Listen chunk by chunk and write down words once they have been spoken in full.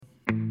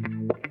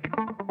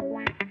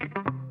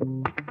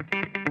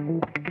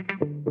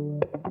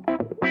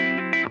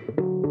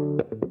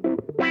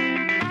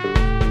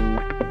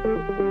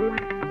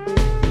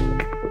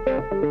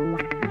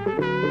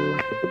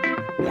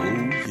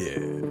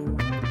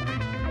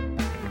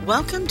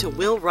Welcome to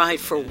Will Write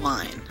for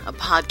Wine, a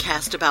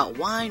podcast about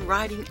wine,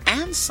 writing,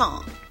 and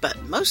song,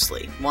 but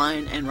mostly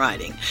wine and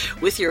writing,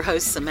 with your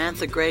hosts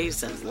Samantha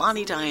Graves and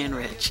Lonnie Diane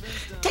Rich.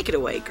 Take it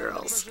away,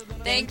 girls.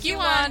 Thank you,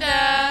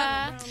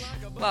 Wanda.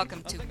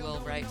 Welcome to Will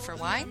Write for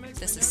Wine.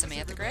 This is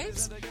Samantha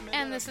Graves.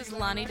 And this is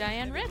Lonnie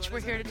Diane Rich. We're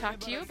here to talk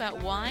to you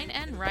about wine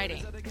and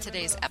writing.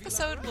 Today's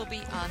episode will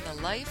be on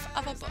the life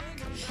of a book.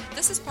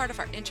 This is part of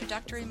our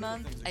introductory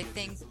month, I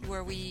think,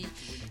 where we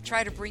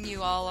try to bring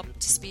you all up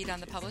to speed on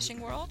the publishing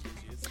world.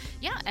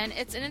 Yeah, and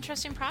it's an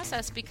interesting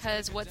process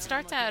because what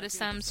starts out as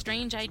some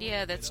strange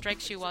idea that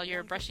strikes you while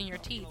you're brushing your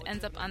teeth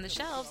ends up on the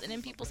shelves and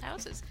in people's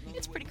houses.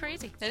 It's pretty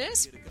crazy. It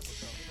is.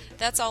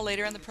 That's all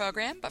later in the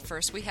program, but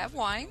first we have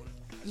wine.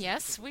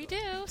 Yes, we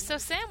do. So,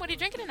 Sam, what are you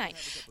drinking tonight?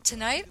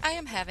 Tonight I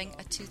am having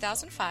a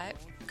 2005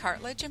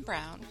 Cartledge and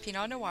Brown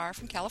Pinot Noir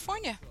from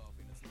California.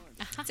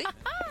 See,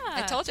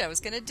 I told you I was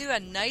going to do a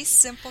nice,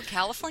 simple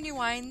California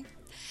wine.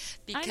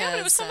 Because, I know, but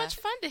it was so much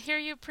fun to hear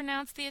you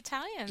pronounce the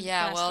Italian.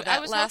 Yeah, well,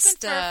 I was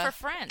hoping for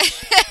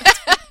French.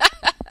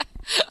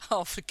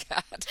 Oh, for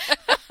God.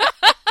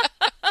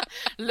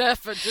 Le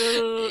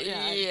Fadou.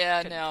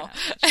 Yeah, no.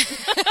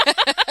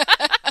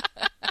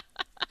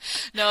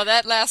 No,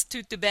 that last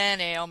tutte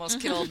bene almost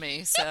killed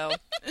me. So,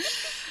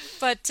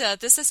 but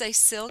this is a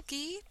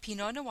silky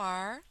Pinot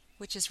Noir,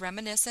 which is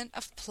reminiscent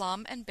of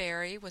plum and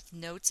berry with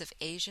notes of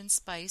Asian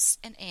spice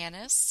and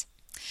anise.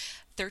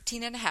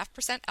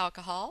 13.5%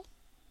 alcohol.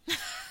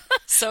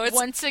 So it's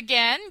once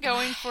again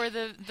going for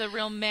the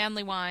real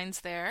manly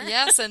wines there.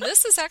 Yes, and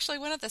this is actually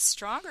one of the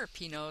stronger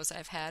Pinots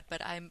I've had,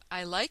 but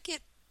I like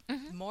it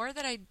more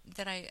than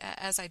I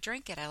as I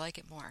drink it. I like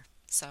it more.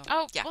 So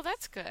yeah. Well,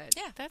 that's good.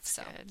 Yeah, that's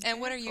good.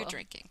 And what are you cool.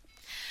 drinking?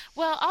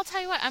 Well, I'll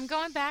tell you what. I'm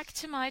going back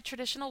to my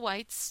traditional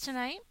whites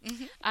tonight.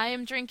 Mm-hmm. I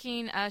am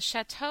drinking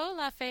Chateau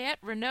Lafayette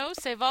Renault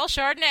Séval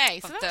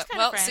Chardonnay. So that's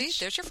kind of French.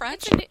 See, there's your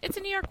French. It's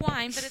a New York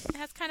wine, but it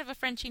has kind of a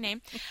Frenchy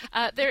name.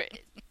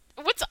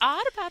 What's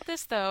odd about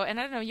this, though, and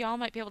I don't know, y'all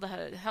might be able to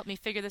help me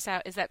figure this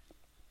out, is that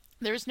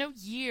there's no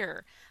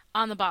year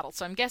on the bottle.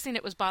 So I'm guessing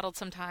it was bottled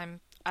sometime,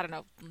 I don't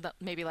know,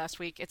 maybe last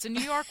week. It's a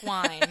New York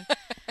wine.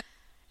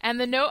 And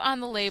the note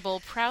on the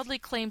label proudly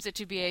claims it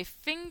to be a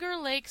Finger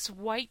Lakes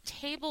white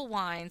table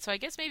wine. So I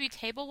guess maybe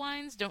table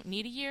wines don't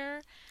need a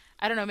year.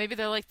 I don't know. Maybe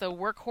they're like the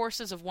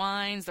workhorses of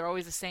wines. They're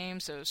always the same,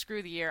 so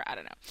screw the year. I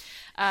don't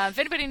know. If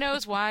anybody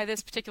knows why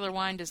this particular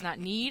wine does not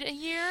need a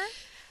year,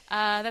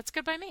 that's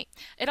good by me.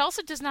 It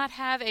also does not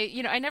have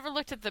I never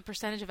looked at the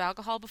percentage of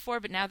alcohol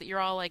before, but now that you're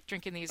all like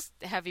drinking these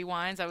heavy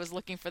wines, I was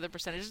looking for the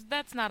percentages.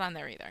 That's not on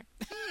there either.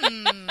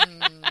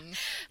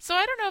 So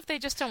I don't know if they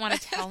just don't want to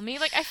tell me.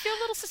 Like, I feel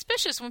a little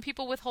suspicious when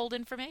people withhold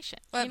information.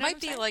 Well, it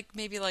might be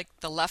maybe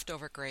the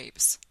leftover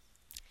grapes.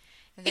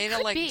 And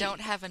they don't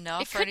have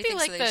enough or anything,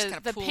 so they just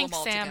kind of pool them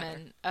all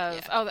salmon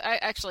together.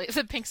 Actually,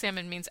 the pink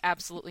salmon means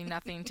absolutely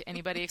nothing to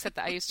anybody except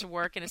that I used to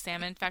work in a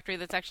salmon factory.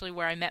 That's actually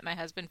where I met my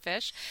husband,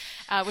 Fish,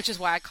 which is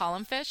why I call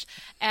him Fish.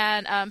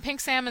 And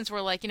pink salmons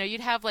were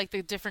you'd have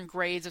the different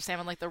grades of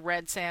salmon, like the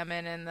red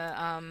salmon and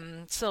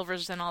the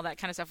silvers and all that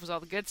kind of stuff was all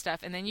the good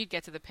stuff. And then you'd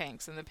get to the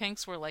pinks, and the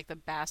pinks were like the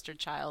bastard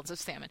childs of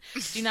salmon.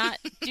 Do not,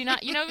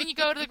 when you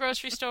go to the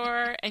grocery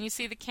store and you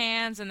see the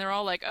cans and they're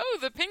all like, oh,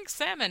 the pink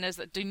salmon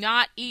do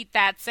not eat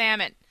that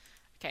salmon.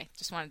 Okay,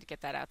 just wanted to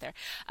get that out there.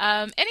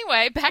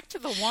 Anyway, back to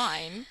the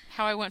wine.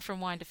 How I went from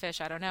wine to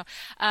fish, I don't know.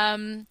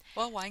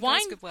 Well, wine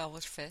goes good well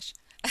with fish.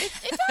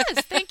 It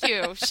does. Thank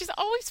you. She's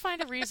always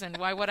find a reason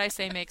why what I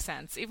say makes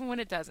sense, even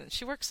when it doesn't.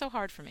 She works so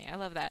hard for me. I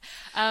love that.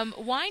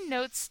 Wine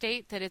notes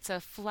state that it's a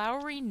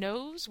flowery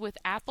nose with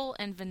apple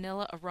and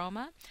vanilla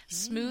aroma,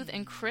 smooth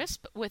and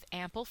crisp with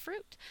ample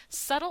fruit.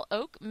 Subtle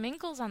oak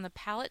mingles on the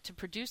palate to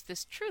produce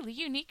this truly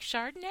unique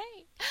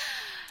Chardonnay,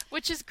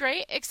 which is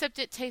great, except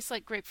it tastes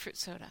like grapefruit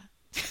soda.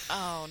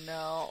 Oh,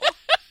 no.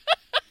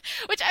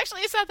 Which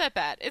actually, it's not that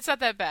bad. It's not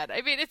that bad.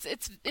 I mean,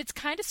 it's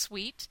kind of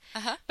sweet,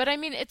 but I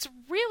mean, it's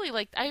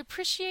really I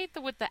appreciate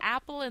with the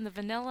apple and the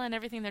vanilla and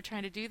everything they're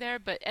trying to do there.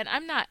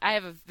 I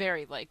have a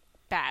very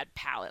bad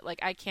palate.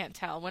 I can't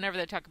tell. Whenever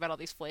they talk about all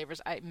these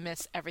flavors, I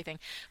miss everything.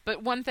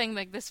 But one thing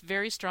this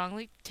very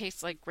strongly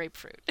tastes like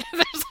grapefruit.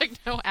 There's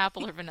no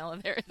apple or vanilla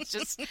there. It's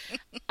just,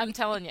 I'm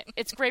telling you,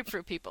 it's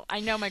grapefruit, people. I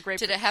know my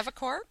grapefruit. Did it have a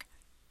cork?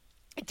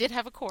 It did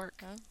have a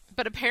cork,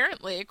 but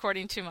apparently,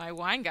 according to my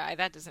wine guy,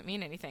 that doesn't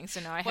mean anything. So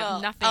now I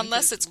have nothing.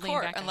 Unless it's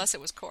corked. Unless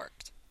it was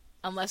corked.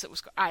 Unless it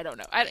was, I don't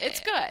know. It's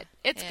good.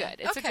 It's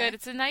good.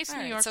 It's a nice New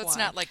York wine. So it's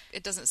not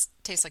it doesn't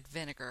taste like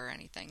vinegar or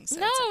anything.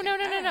 So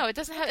no. It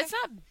doesn't have. Okay. It's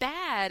not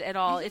bad at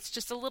all. It's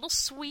just a little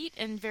sweet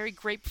and very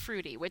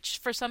grapefruity, which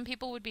for some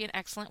people would be an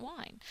excellent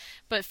wine,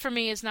 but for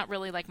me, is not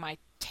really my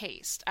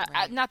taste.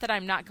 Right. Not that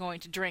I'm not going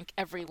to drink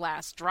every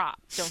last drop.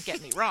 Don't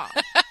get me wrong.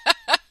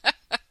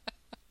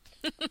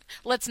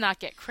 Let's not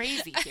get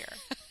crazy here.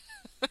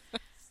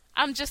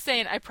 I'm just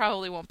saying I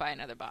probably won't buy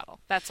another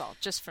bottle. That's all,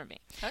 just for me.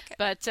 Okay.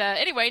 But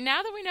anyway,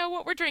 now that we know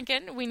what we're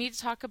drinking, we need to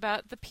talk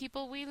about the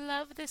people we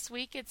love this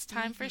week. It's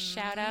time for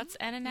shout-outs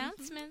and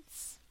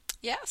announcements.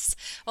 Yes.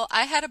 Well,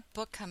 I had a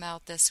book come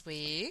out this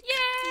week.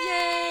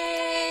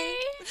 Yay!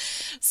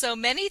 So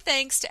many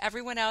thanks to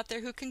everyone out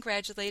there who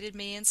congratulated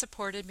me and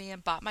supported me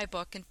and bought my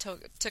book and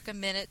took a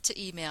minute to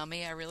email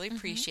me. I really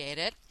appreciate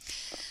it.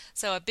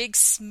 So a big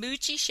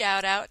smoochy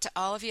shout out to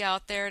all of you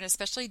out there, and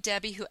especially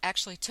Debbie, who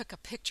actually took a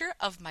picture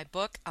of my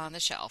book on the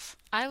shelf.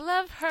 I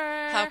love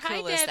her. How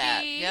cool Hi, is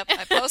that? Debbie. Yep,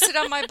 I posted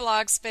on my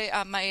blog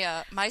on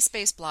my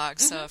MySpace blog.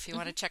 So if you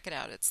want to check it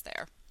out, it's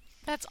there.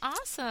 That's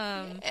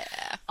awesome.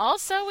 Yeah.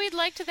 Also, we'd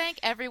like to thank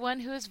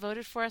everyone who has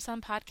voted for us on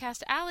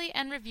Podcast Alley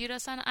and reviewed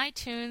us on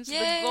iTunes.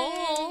 Yay. The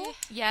goal,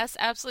 yes,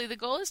 absolutely. The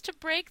goal is to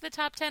break the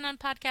top 10 on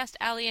Podcast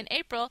Alley in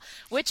April,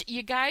 which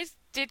you guys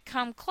did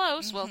come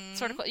close. Well,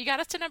 sort of. You got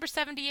us to number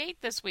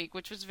 78 this week,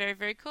 which was very,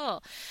 very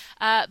cool.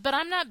 But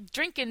I'm not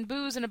drinking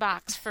booze in a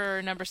box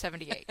for number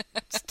 78.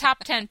 It's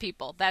top 10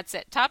 people. That's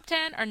it. Top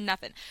 10 or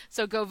nothing.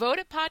 So go vote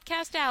at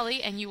Podcast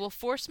Alley, and you will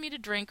force me to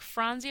drink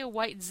Franzia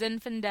White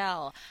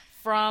Zinfandel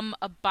from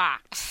a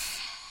box.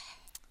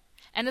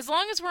 And as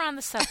long as we're on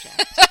the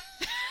subject,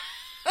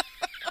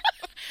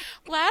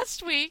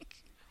 last week,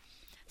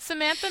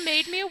 Samantha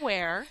made me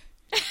aware,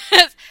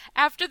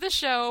 after the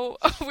show,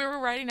 we were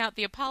writing out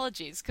the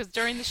apologies, because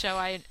during the show,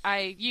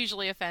 I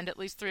usually offend at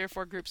least 3 or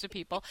 4 groups of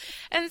people,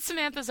 and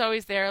Samantha's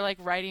always there, like,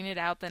 writing it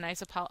out, the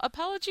nice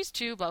apologies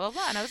to, blah, blah,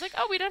 blah, and I was like,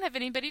 oh, we don't have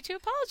anybody to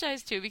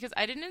apologize to, because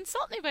I didn't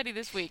insult anybody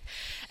this week,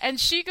 and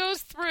she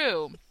goes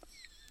through...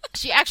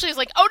 She actually is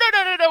like, oh,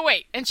 no,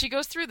 wait. And she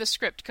goes through the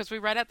script, because we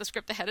read out the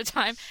script ahead of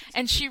time,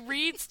 and she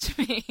reads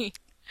to me,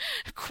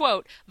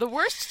 quote, the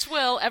worst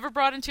swill ever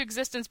brought into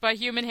existence by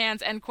human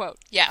hands, end quote.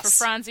 Yes. For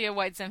Franzia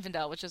White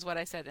Zinfandel, which is what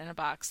I said in a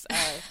box,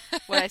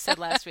 what I said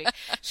last week.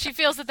 She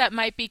feels that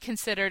might be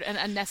considered an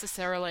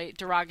unnecessarily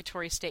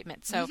derogatory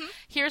statement. So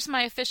here's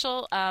my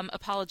official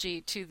apology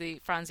to the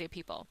Franzia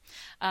people.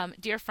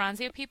 Dear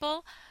Franzia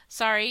people,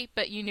 sorry,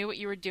 but you knew what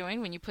you were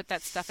doing when you put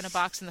that stuff in a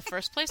box in the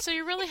first place, so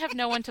you really have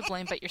no one to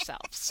blame but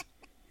yourselves.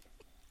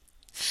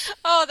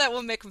 Oh, that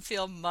will make them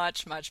feel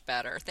much, much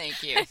better.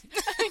 Thank you. I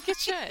think it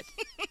should.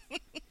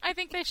 I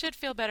think they should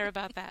feel better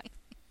about that.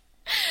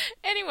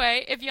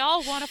 Anyway, if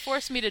y'all want to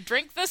force me to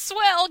drink the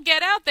swill,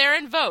 get out there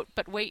and vote.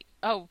 But wait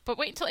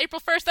until April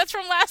 1st. That's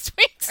from last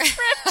week's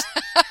script.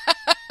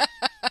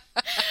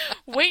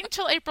 Wait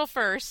until April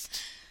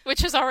 1st.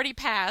 Which has already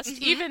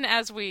passed, even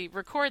as we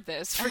record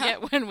this.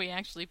 Forget when we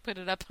actually put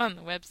it up on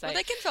the website. Well,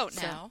 they can vote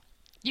now.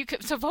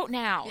 So vote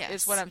now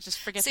is what I'm just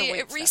forget the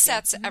wait it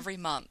resets every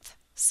month.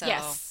 So,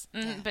 yes,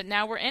 but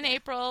now we're in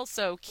April,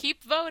 so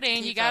keep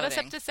voting. You got us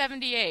up to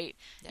 78.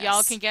 Yes.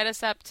 Y'all can get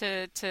us up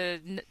to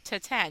 10.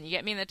 You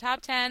get me in the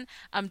top 10.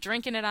 I'm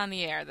drinking it on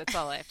the air. That's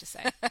all I have to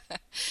say.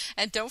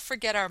 And don't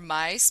forget our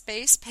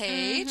MySpace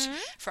page.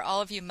 For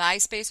all of you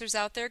MySpacers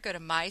out there, go to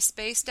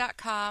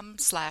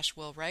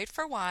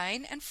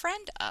myspace.com/willwriteforwine and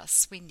friend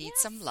us. We need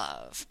some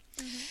love.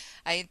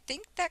 I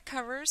think that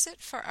covers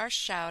it for our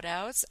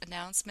shout-outs,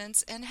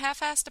 announcements, and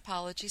half-assed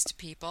apologies to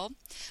people.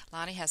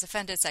 Lonnie has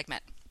offended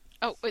segment.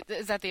 Oh,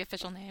 is that the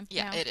official name?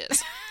 Yeah, now? it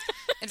is.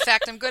 In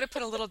fact, I'm going to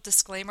put a little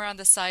disclaimer on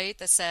the site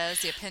that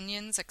says the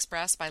opinions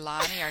expressed by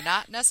Lonnie are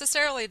not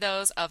necessarily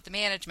those of the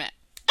management.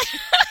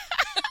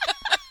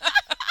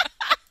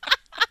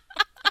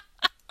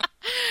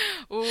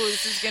 Ooh,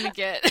 this is going to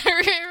get...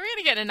 We're going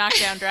to get a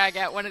knockdown drag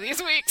out one of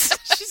these weeks.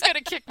 She's going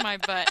to kick my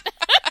butt.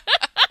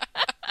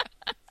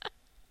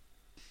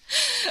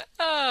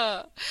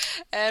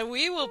 And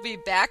we will be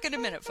back in a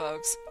minute,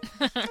 folks.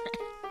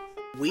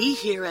 We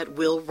here at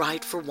Will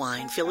Write for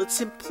Wine feel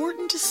it's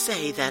important to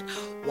say that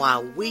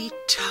while we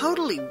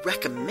totally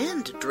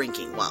recommend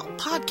drinking while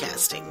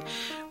podcasting,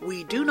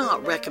 we do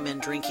not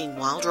recommend drinking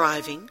while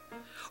driving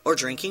or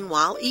drinking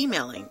while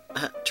emailing.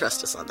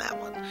 Trust us on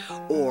that one.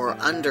 Or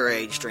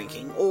underage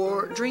drinking,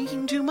 or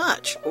drinking too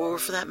much, or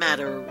for that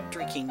matter,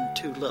 drinking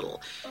too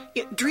little.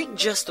 Drink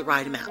just the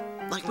right amount,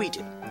 like we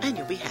do, and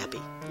you'll be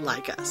happy,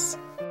 like us.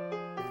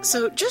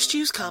 So just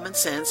use common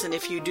sense, and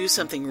if you do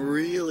something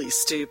really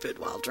stupid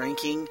while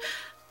drinking,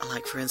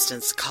 like, for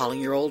instance, calling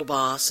your old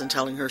boss and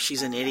telling her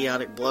she's an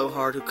idiotic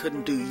blowhard who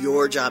couldn't do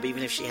your job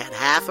even if she had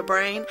half a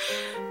brain,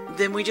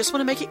 then we just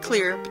want to make it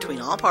clear between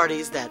all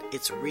parties that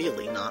it's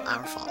really not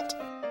our fault.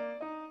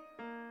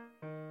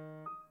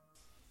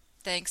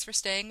 Thanks for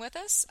staying with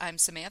us. I'm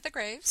Samantha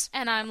Graves.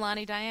 And I'm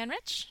Lonnie Diane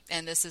Rich.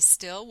 And this is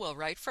Still Will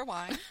Write for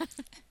Wine.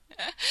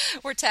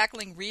 We're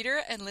tackling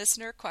reader and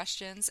listener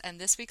questions, and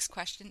this week's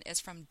question is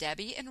from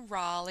Debbie in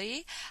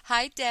Raleigh.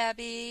 Hi,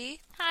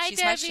 Debbie. Hi, She's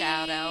Debbie. my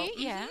shout-out.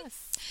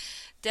 Yes.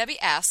 Debbie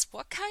asks,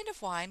 what kind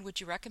of wine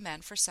would you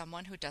recommend for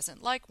someone who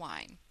doesn't like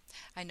wine?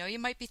 I know you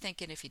might be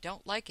thinking, if you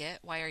don't like it,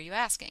 why are you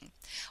asking?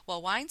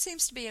 Well, wine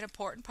seems to be an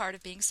important part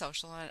of being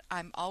social, and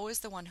I'm always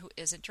the one who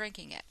isn't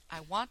drinking it. I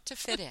want to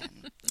fit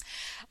in.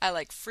 I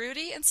like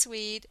fruity and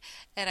sweet,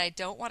 and I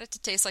don't want it to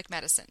taste like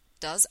medicine.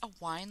 Does a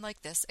wine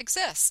like this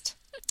exist?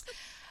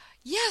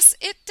 Yes,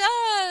 it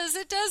does.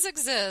 It does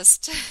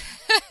exist.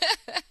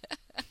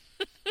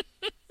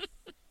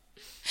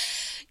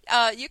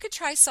 You could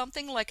try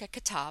something like a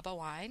Catawba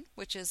wine,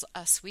 which is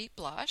a sweet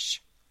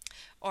blush,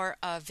 Or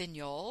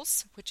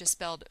vignoles, which is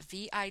spelled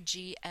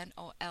Vignoles.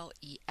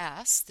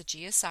 The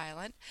G is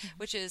silent,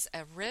 which is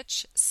a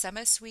rich,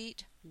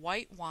 semi-sweet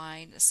white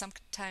wine,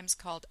 sometimes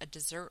called a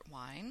dessert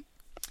wine.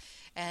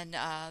 And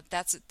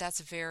that's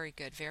very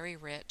good, very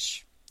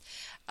rich.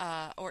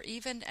 Or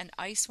even an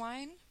ice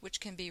wine, which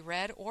can be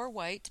red or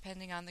white,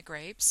 depending on the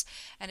grapes,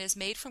 and is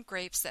made from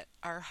grapes that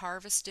are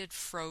harvested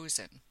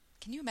frozen.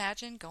 Can you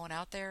imagine going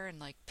out there and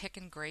like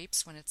picking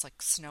grapes when it's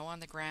like snow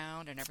on the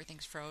ground and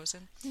everything's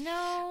frozen?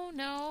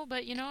 No,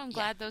 but I'm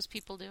glad those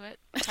people do it.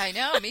 I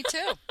know, me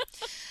too.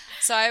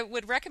 So I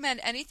would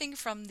recommend anything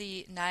from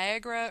the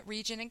Niagara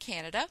region in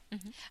Canada.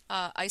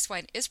 Ice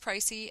wine is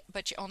pricey,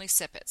 but you only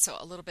sip it, so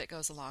a little bit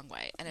goes a long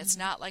way. And it's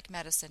not like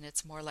medicine,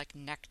 it's more like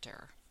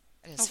nectar.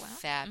 It is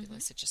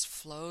fabulous. It just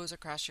flows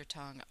across your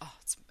tongue. Oh,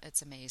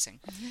 it's amazing.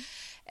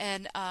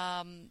 And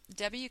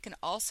Debbie, you can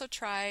also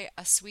try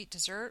a sweet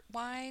dessert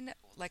wine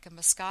like a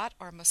Muscat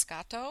or a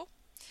Moscato.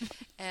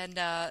 And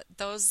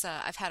those,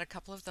 I've had a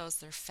couple of those.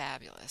 They're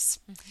fabulous.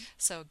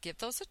 So give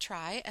those a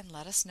try and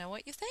let us know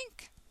what you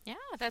think. Yeah,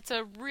 that's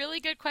a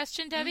really good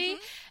question, Debbie.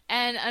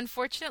 And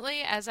unfortunately,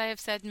 as I have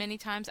said many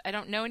times, I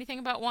don't know anything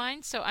about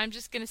wine, so I'm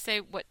just going to say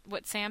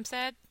what Sam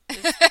said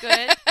is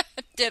good.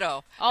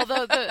 Ditto.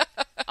 Although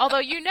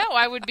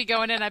I would be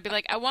going in, I'd be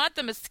like, I want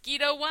the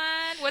mosquito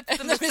wine. What's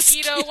the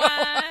mosquito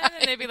wine?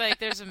 And they'd be like,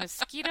 there's a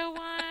mosquito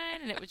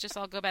wine, and it would just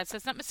all go bad. So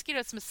it's not mosquito,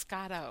 it's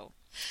Moscato.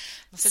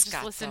 So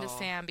just listen to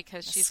Sam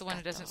because she's the one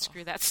who doesn't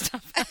screw that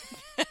stuff up.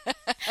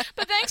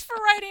 But thanks for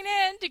writing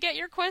in to get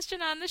your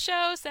question on the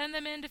show. Send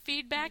them in to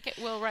feedback at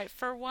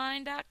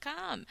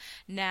willwriteforwine.com.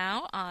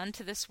 Now on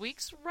to this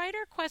week's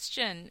writer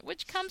question,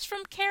 which comes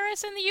from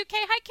Karis in the UK.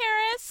 Hi,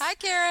 Karis. Hi,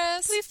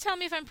 Karis. Please tell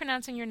me if I'm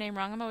pronouncing your name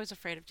wrong. I'm always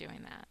afraid of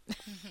doing that.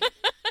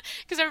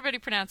 Because everybody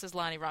pronounces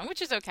Lonnie wrong,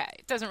 which is okay.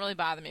 It doesn't really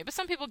bother me, but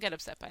some people get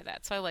upset by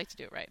that, so I like to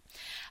do it right.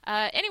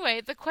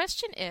 Anyway, the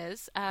question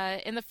is,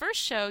 in the first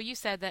show, you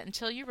said that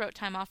until you wrote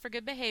Time Off for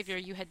Good Behavior,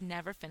 you had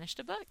never finished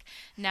a book.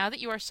 Now that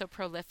you are so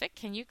prolific,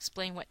 can you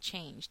explain what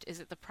changed? Is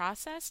it the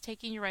process,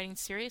 taking your writing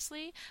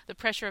seriously, the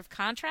pressure of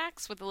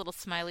contracts with a little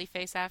smiley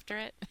face after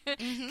it?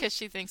 Because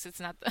she thinks it's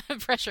not the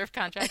pressure of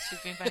contracts.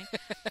 She's being funny.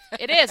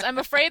 It is. I'm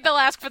afraid they'll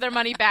ask for their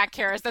money back,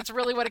 Karis. That's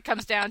really what it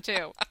comes down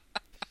to.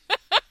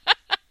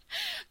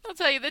 I'll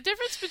tell you, the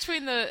difference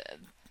between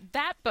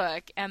that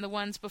book and the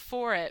ones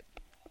before it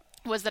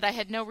was that I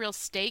had no real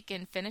stake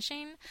in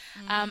finishing.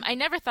 I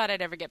never thought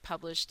I'd ever get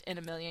published in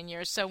a million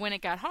years. So when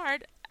it got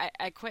hard,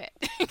 I quit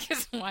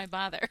because why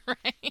bother,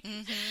 right?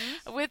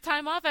 With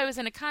Time Off, I was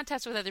in a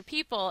contest with other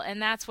people,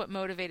 and that's what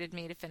motivated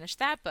me to finish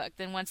that book.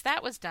 Then once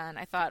that was done,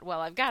 I thought,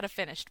 well, I've got a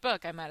finished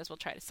book. I might as well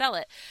try to sell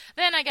it.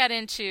 Then I got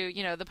into,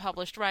 the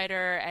published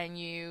writer, and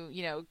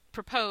you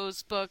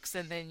propose books,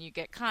 and then you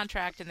get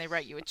contract, and they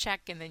write you a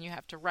check, and then you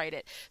have to write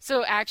it.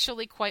 So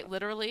actually, quite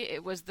literally,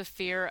 it was the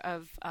fear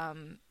of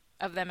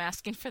them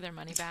asking for their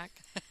money back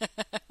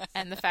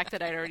and the fact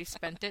that I'd already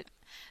spent it.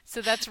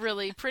 So that's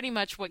really pretty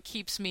much what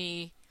keeps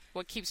me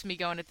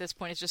going at this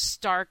point is just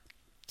stark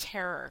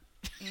terror.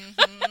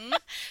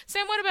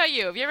 Sam, what about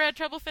you? Have you ever had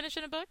trouble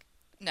finishing a book?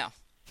 No.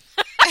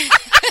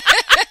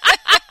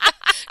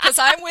 Because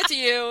I'm with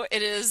you.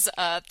 It is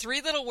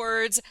 3 little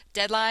words,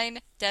 deadline,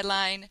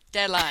 deadline,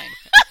 deadline.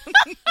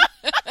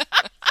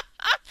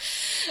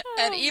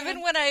 And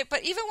even when I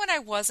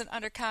wasn't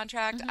under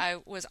contract, I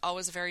was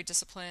always very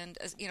disciplined.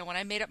 When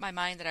I made up my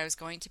mind that I was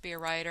going to be a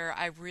writer,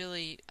 I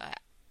really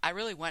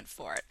went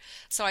for it.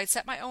 So I'd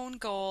set my own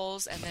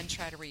goals and then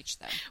try to reach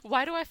them.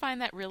 Why do I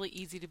find that really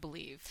easy to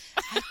believe?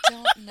 I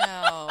don't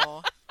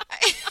know.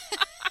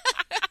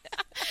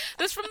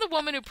 This from the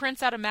woman who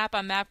prints out a map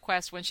on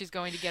MapQuest when she's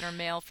going to get her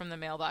mail from the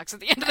mailbox at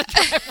the end of the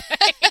driveway.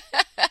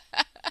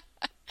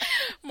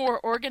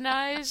 More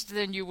organized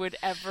than you would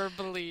ever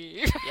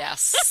believe.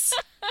 Yes.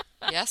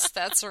 Yes,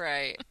 that's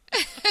right.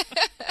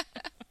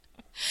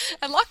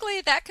 And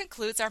luckily, that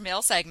concludes our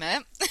mail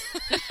segment.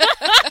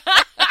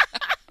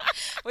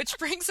 Which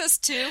brings us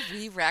to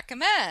We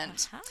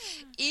Recommend.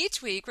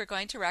 Each week, we're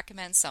going to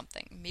recommend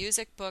something.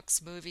 Music,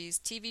 books, movies,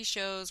 TV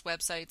shows,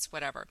 websites,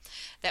 whatever.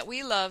 That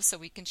we love so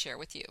we can share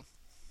with you.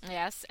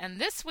 Yes, and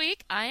this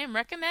week, I am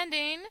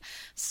recommending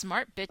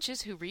Smart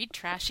Bitches Who Read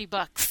Trashy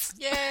Books.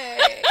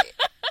 Yay!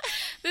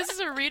 This is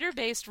a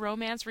reader-based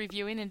romance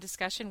reviewing and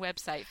discussion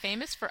website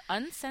famous for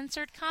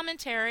uncensored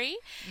commentary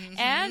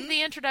and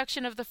the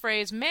introduction of the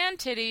phrase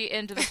man-titty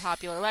into the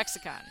popular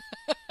lexicon.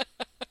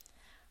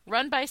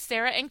 Run by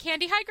Sarah and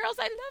Candy. Hi, girls,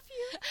 I love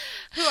you.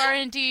 Who are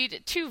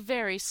indeed 2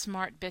 very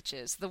smart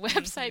bitches. The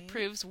website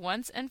proves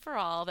once and for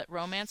all that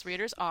romance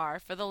readers are,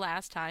 for the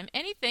last time,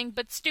 anything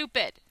but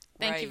stupid.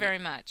 Thank you very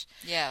much.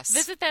 Yes.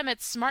 Visit them at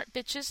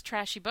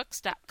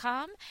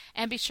smartbitchestrashybooks.com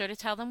and be sure to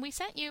tell them we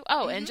sent you.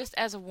 Oh, and just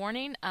as a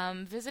warning,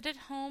 visit at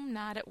home,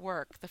 not at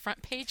work. The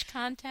front page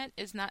content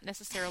is not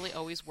necessarily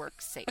always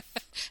work safe.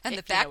 And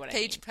the back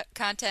page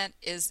content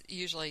is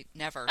usually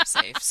never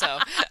safe. So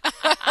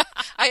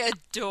I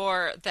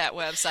adore that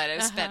website.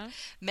 I've spent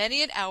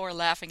many an hour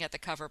laughing at the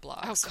cover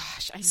blogs. Oh,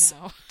 gosh, I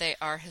know. They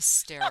are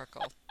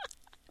hysterical.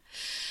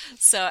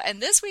 So,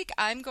 and this week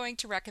I'm going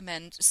to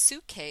recommend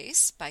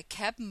Suitcase by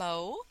Keb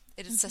Mo.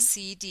 It is a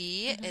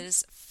CD. It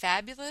is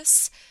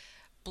fabulous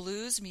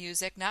blues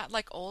music, not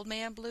like old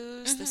man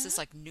blues. This is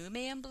like new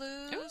man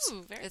blues.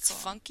 Ooh, very It's cool.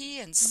 funky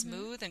and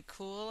smooth and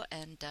cool,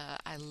 and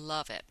I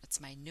love it.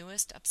 It's my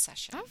newest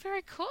obsession. Oh,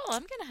 very cool.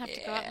 I'm going to have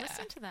to go out and Yeah.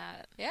 listen to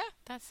that. Yeah.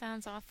 That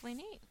sounds awfully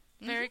neat.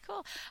 Very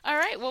cool. All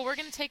right, well, we're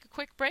going to take a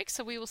quick break,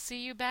 so we will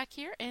see you back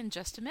here in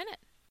just a minute.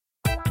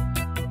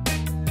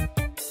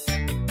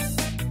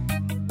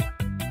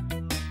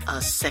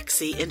 A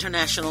sexy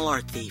international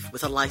art thief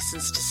with a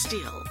license to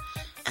steal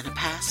and a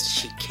past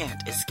she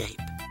can't escape.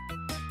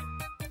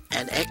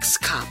 An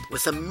ex-cop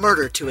with a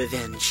murder to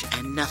avenge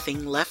and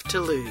nothing left to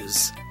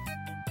lose.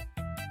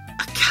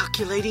 A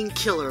calculating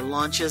killer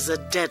launches a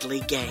deadly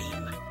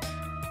game.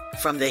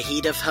 From the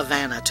heat of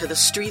Havana to the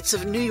streets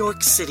of New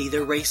York City,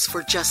 the race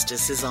for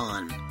justice is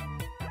on.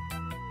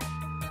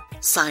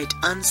 Sight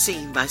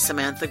Unseen by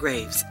Samantha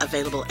Graves,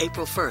 available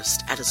April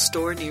 1st at a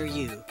store near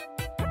you.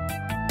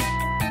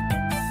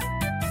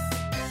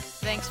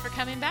 Thanks for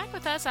coming back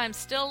with us. I'm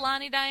still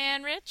Lonnie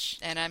Diane Rich,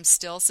 And I'm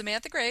still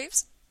Samantha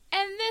Graves.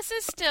 and this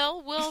is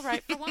still Will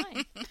Write for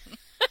Wine.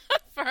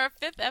 For our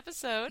 5th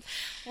episode,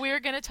 we're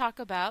going to talk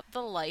about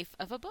the life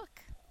of a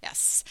book.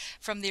 Yes,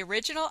 from the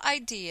original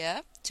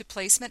idea to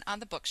placement on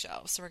the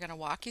bookshelf. So we're going to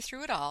walk you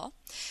through it all.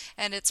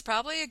 And it's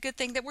probably a good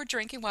thing that we're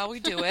drinking while we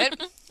do it.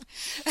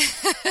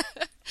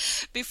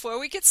 Before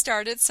we get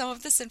started, some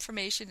of this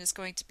information is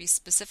going to be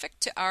specific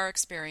to our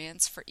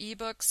experience. For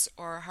ebooks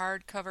or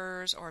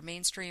hardcovers or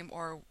mainstream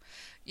or,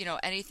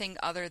 anything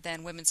other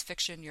than women's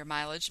fiction, your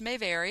mileage may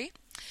vary.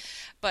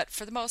 But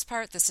for the most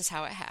part, this is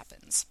how it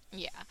happens.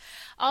 Yeah.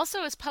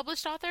 Also, as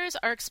published authors,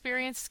 our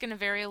experience is going to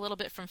vary a little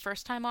bit from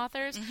first-time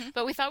authors,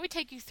 but we thought we'd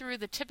take you through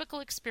the typical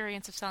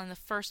experience of selling the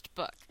first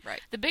book.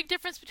 Right. The big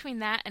difference between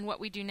that and what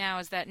we do now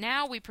is that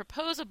now we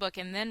propose a book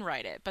and then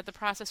write it, but the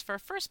process for a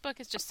first book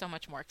is just so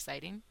much more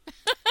exciting.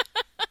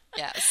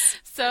 Yes.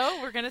 So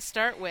we're going to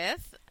start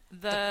with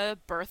the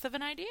birth of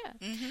an idea.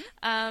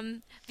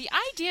 The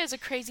idea is a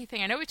crazy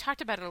thing. I know we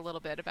talked about it a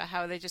little bit, about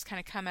how they just kind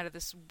of come out of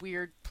this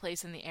weird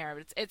place in the air,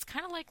 but it's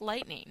kind of like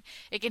lightning.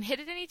 It can hit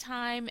at any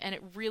time, and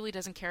it really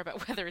doesn't care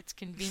about whether it's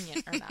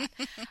convenient or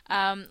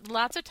not.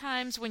 Lots of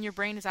times when your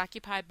brain is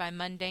occupied by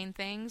mundane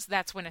things,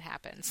 that's when it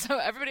happens. So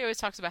everybody always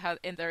talks about how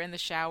they're in the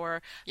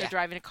shower, they're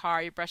driving a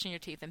car, you're brushing your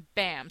teeth, and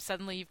bam,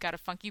 suddenly you've got a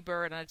funky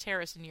bird on a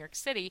terrace in New York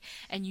City,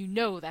 and you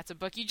know that's a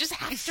book you just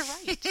have to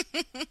write.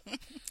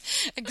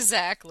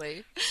 Exactly.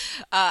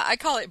 I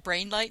call it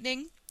brain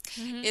lightning.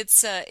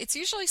 It's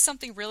usually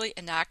something really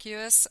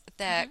innocuous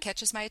that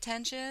catches my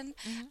attention.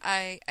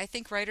 I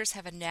think writers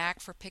have a knack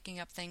for picking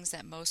up things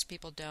that most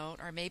people don't,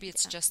 or maybe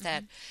it's just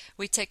that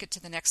we take it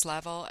to the next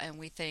level and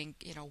we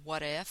think,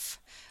 what if,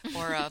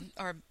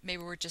 or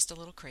maybe we're just a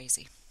little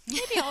crazy.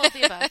 Maybe all of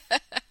the above.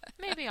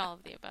 Maybe all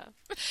of the above.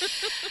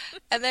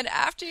 And then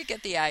after you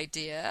get the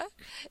idea,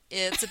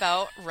 it's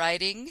about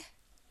writing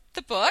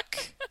the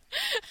book.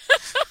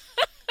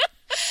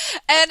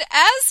 And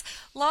as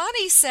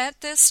Lonnie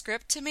sent this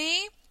script to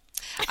me,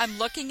 I'm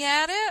looking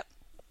at it,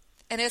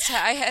 and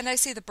I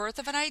see the birth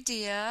of an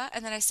idea,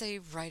 and then I say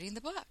writing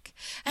the book.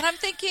 And I'm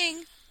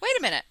thinking, wait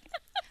a minute,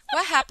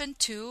 what happened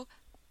to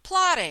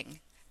plotting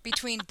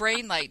between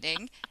brain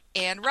lightning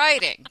and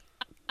writing?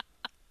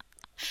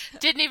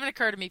 Didn't even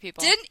occur to me,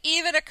 people. Didn't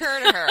even occur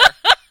to her.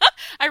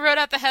 I wrote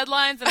out the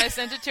headlines and I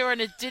sent it to her,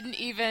 and it didn't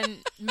even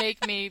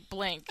make me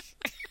blink.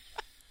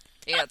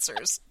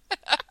 Answers.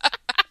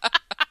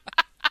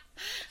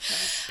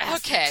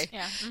 Okay,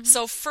 Yeah.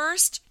 So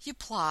first you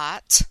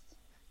plot,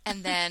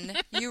 and then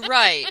you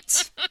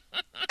write.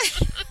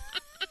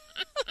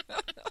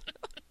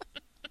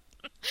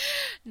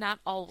 Not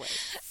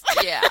always.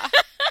 Yeah.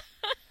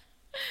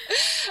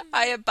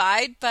 I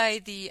abide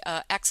by the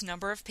X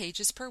number of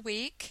pages per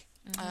week.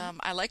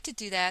 I like to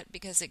do that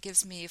because it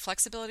gives me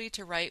flexibility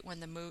to write when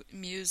the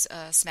muse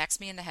smacks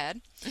me in the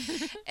head,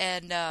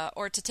 and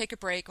or to take a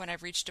break when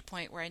I've reached a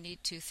point where I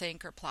need to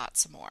think or plot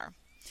some more.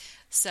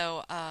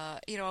 So, a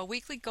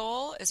weekly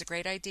goal is a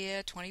great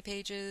idea, 20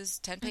 pages,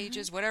 10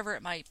 pages, whatever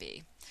it might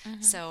be.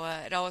 So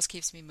it always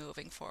keeps me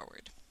moving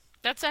forward.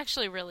 That's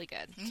actually really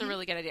good. It's a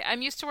really good idea.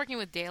 I'm used to working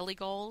with daily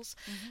goals,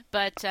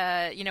 but,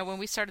 when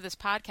we started this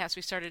podcast,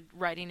 we started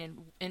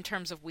writing in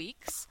terms of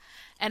weeks,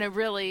 and it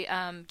really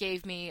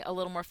gave me a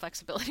little more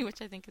flexibility,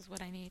 which I think is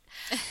what I need.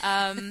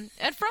 And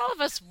for all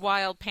of us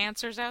wild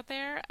pantsers out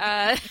there,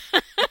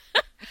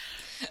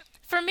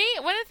 for me,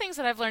 one of the things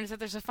that I've learned is that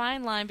there's a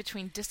fine line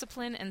between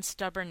discipline and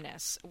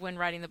stubbornness when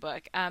writing the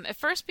book. At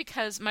first,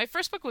 because my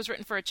first book was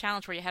written for a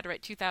challenge where you had to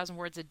write 2,000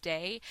 words a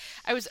day,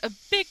 I was a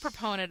big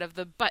proponent of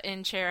the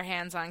button, chair,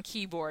 hands-on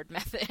keyboard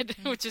method,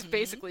 which is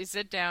basically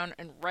sit down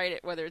and write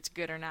it whether it's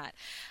good or not.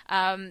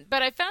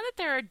 But I found that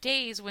there are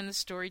days when the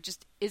story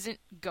just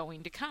isn't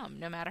going to come,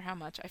 no matter how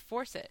much I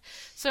force it.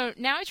 So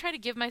now I try to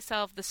give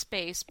myself the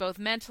space, both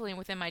mentally and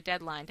within my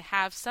deadline, to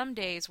have some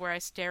days where I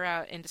stare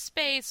out into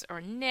space or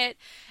knit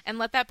and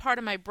let that part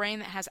of my brain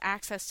that has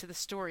access to the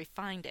story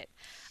find it.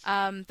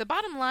 The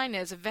bottom line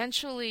is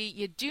eventually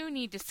you do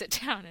need to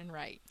sit down and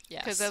write.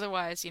 Yes. Because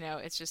otherwise,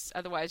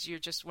 otherwise you're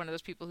just one of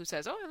those people who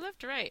says, oh, I love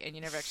to write, and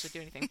you never actually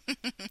do anything.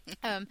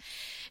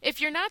 If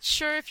you're not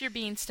sure if you're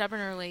being stubborn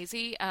or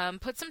lazy,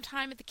 put some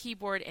time at the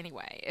keyboard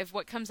anyway. If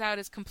what comes out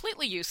is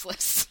completely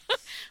useless,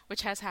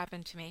 which has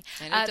happened to me,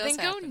 And it does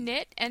then go happen.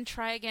 knit and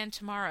try again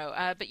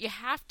tomorrow. But you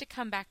have to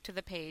come back to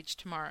the page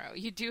tomorrow.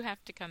 You do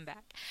have to come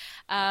back.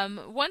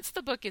 Once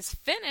the book is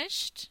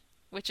finished,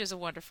 which is a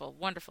wonderful,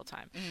 wonderful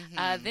time,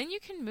 then you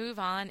can move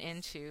on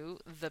into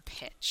the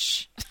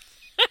pitch.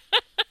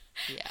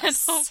 And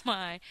Yes. oh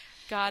my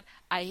God,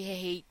 I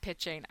hate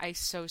pitching. I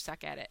so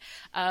suck at it.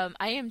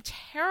 I am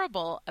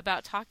terrible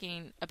about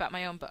talking about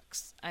my own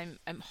books. I'm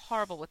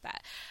horrible with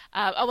that.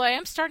 Although I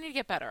am starting to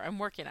get better. I'm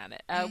working on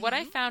it. What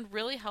I found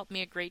really helped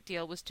me a great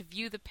deal was to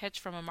view the pitch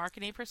from a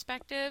marketing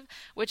perspective,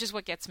 which is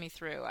what gets me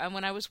through. And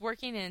when I was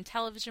working in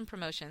television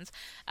promotions,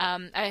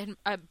 I had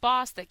a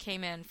boss that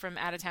came in from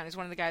out of town. He's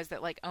one of the guys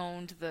that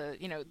owned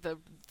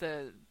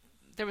the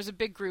there was a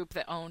big group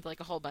that owned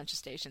a whole bunch of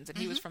stations, and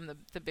he was from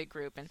the big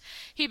group, and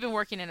he'd been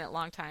working in it a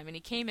long time, and he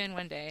came in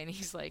one day and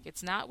he's like,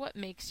 it's not what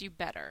makes you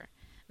better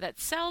that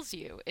sells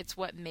you, it's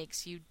what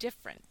makes you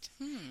different.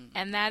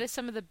 And that is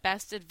some of the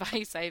best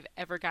advice I've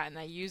ever gotten.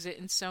 I use it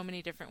in so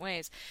many different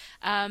ways.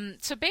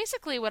 So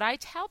basically what I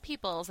tell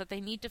people is that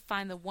they need to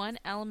find the one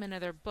element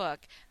of their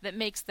book that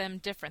makes them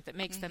different, that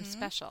makes them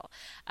special.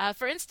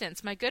 For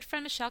instance, my good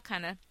friend Michelle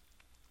Cunha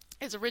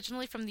is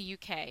originally from the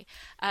UK,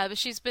 but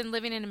she's been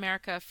living in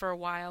America for a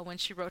while when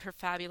she wrote her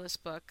fabulous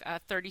book,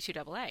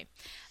 32AA.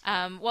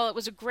 While it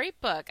was a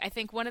great book, I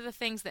think one of the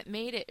things that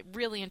made it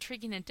really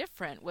intriguing and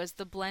different was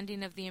the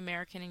blending of the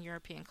American and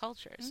European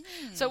cultures.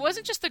 So it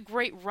wasn't just the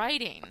great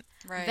writing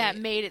that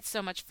made it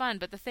so much fun,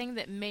 but the thing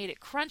that made it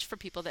crunch for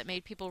people, that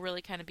made people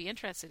really kind of be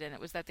interested in it,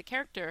 was that the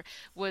character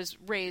was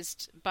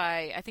raised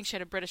by, I think she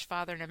had a British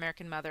father and an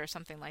American mother or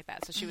something like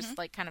that. So she was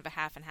kind of a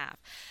half and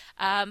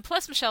half.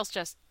 Plus Michelle's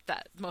just the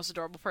most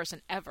adorable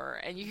person ever,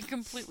 and you can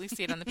completely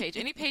see it on the page.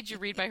 Any page you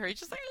read by her, you're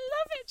just like, I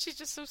love it. She's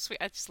just so sweet.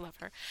 I just love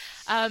her.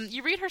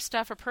 You read her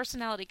stuff, her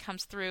personality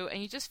comes through,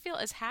 and you just feel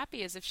as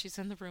happy as if she's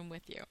in the room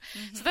with you.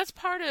 So that's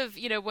part of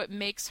what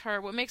makes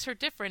her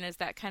different, is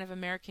that kind of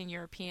American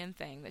European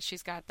thing, that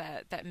she's got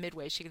that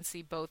midway. She can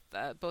see both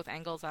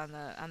angles on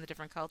the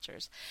different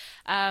cultures.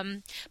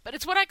 But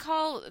it's what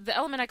the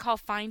element I call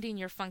finding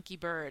your funky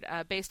bird,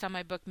 based on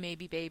my book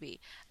Maybe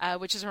Baby,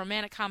 which is a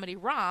romantic comedy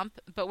romp.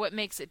 But what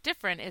makes it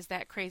different is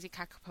that crazy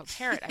cockapoo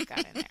parrot I got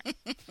in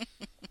there.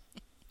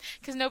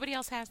 Because nobody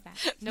else has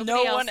that.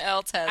 No one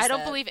else has I don't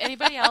that. believe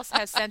anybody else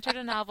has centered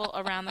a novel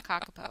around the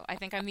cockapoo. I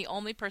think I'm the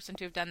only person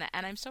to have done that,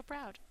 and I'm so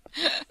proud.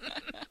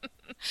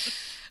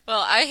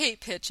 Well, I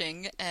hate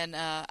pitching, and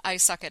I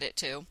suck at it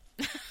too.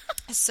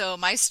 So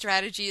my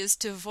strategy is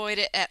to avoid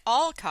it at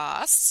all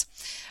costs.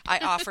 I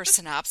offer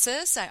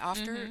synopsis, I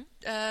offer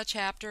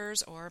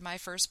chapters, or my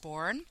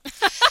firstborn.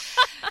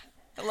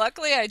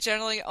 Luckily, I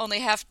generally only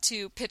have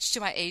to pitch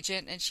to my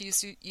agent, and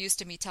she's used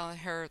to me telling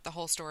her the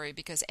whole story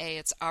because A,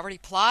 it's already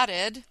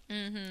plotted,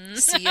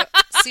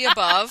 see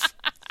above,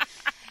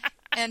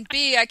 and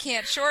B, I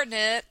can't shorten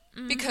it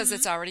because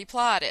it's already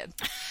plotted.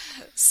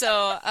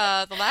 So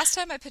the last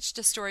time I pitched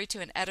a story to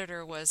an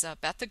editor was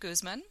Beth de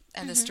Guzman,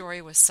 and the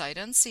story was Sight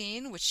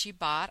Unseen, which she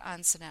bought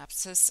on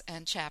Synopsis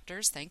and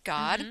Chapters, thank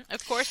God.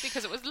 Of course,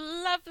 because it was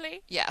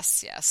lovely.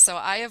 Yes. So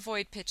I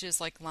avoid pitches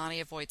like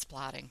Lonnie avoids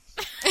plotting.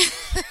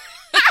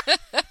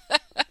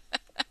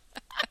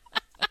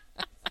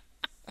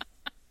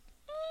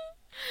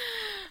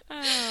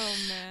 Oh,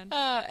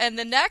 man. And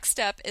the next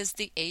step is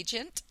the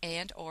agent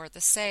and or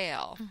the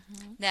sale.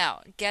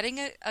 Now, getting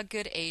a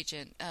good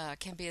agent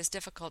can be as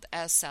difficult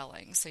as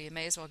selling, so you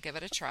may as well give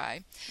it a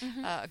try.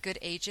 A good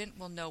agent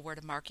will know where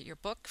to market your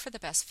book for the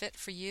best fit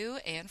for you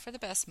and for the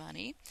best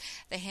money.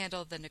 They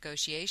handle the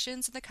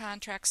negotiations and the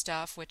contract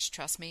stuff, which,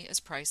 trust me, is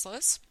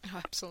priceless.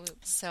 Oh, absolutely.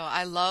 So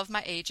I love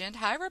my agent.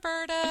 Hi,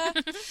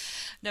 Roberta.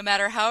 No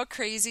matter how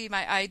crazy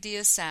my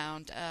ideas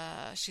sound,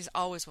 she's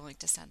always willing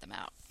to send them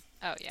out.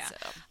 Oh, yeah. So,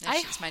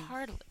 I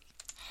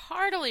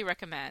heartily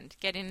recommend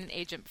getting an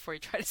agent before you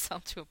try to sell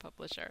to a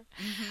publisher.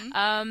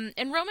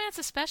 In romance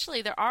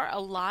especially, there are a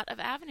lot of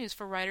avenues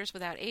for writers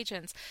without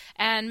agents,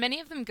 and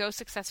many of them go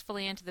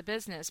successfully into the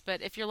business.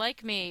 But if you're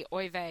like me,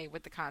 oy vey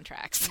with the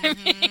contracts. I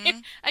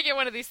mean, I get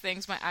one of these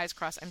things, my eyes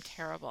cross, I'm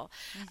terrible.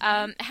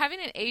 Having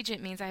an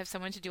agent means I have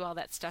someone to do all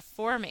that stuff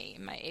for me.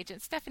 My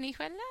agent, Stephanie,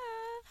 who I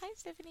love. Hi,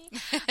 Stephanie.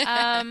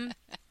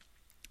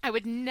 I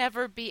would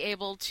never be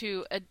able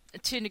to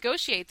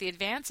negotiate the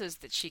advances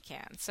that she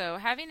can. So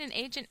having an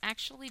agent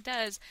actually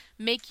does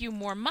make you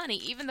more money,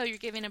 even though you're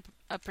giving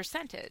a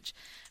percentage,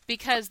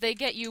 because they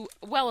get you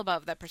well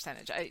above that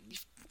percentage. I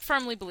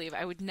firmly believe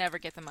I would never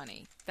get the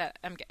money that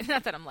I'm getting.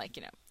 Not that I'm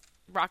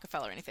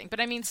Rockefeller or anything, but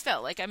I mean,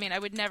 still, like, I mean, I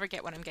would never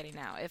get what I'm getting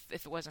now if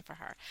it wasn't for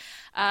her.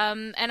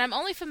 And I'm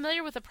only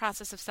familiar with the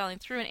process of selling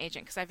through an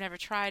agent because I've never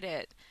tried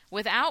it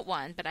without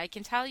one, but I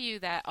can tell you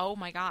that, oh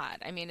my God,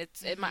 I mean,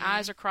 my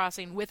eyes are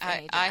crossing with an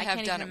agent. I have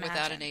can't done it even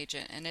without imagine. an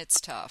agent, and it's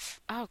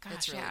tough. Oh gosh,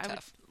 it's really yeah,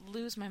 tough. I would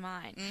lose my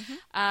mind.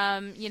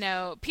 You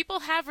know,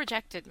 people have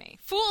rejected me.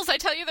 Fools, I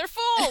tell you, they're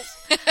fools.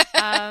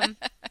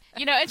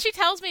 You know, and she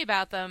tells me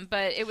about them,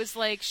 but it was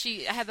like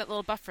I had that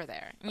little buffer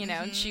there, you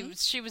know, and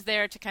she was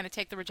there to kind of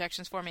take the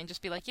rejections for me and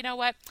just be like, you know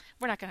what,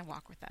 we're not going to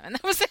walk with them, and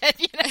that was it,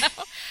 you know.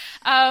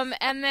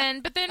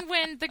 But then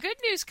when the good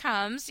news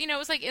comes, you know, it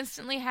was like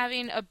instantly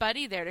having a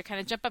buddy there to kind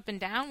of jump up and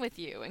down with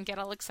you and get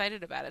all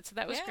excited about it. So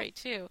that was great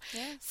too.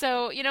 Yeah.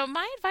 So, you know,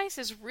 my advice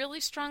is really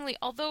strongly,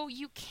 although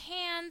you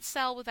can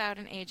sell without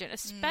an agent,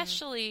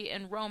 especially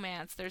in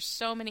romance, there's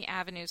so many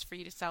avenues for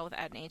you to sell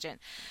without an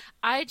agent.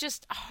 I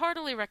just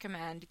heartily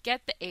recommend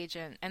get the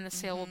agent, and the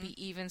sale will be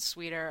even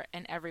sweeter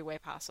in every way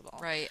possible.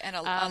 Right, and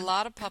a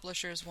lot of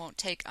publishers won't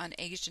take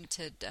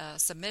unagented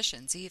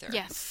submissions either.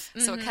 Yes.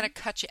 So it kind of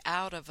cuts you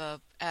out of a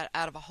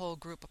whole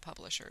group of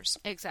publishers.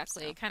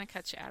 Exactly. It kind of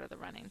cuts you out of the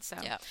running. So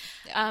Yeah.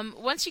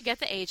 Once you get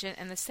the agent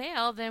and the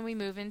sale, then we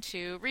move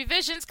into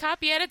revisions,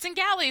 copy edits, and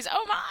galleys.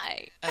 Oh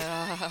my!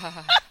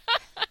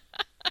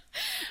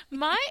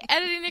 My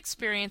editing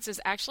experiences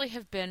actually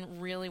have been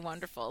really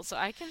wonderful. So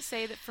I can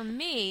say that for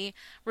me,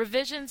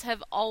 revisions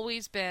have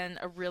always been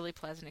a really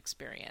pleasant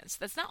experience.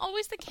 That's not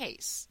always the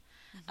case.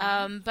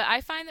 But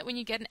I find that when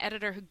you get an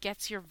editor who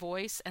gets your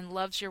voice and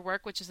loves your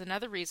work, which is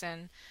another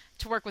reason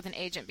to work with an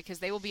agent, because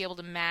they will be able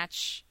to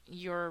match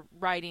your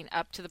writing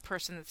up to the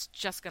person that's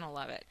just going to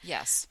love it.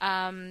 Yes.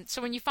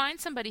 So when you find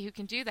somebody who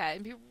can do that,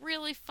 it'd be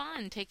really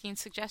fun taking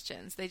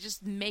suggestions. They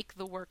just make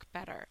the work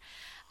better.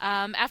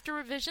 After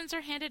revisions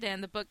are handed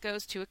in, the book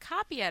goes to a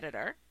copy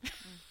editor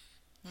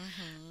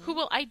who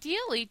will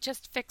ideally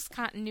just fix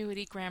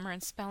continuity, grammar,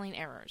 and spelling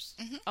errors.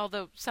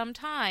 Although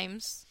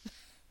sometimes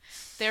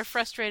they're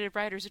frustrated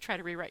writers who try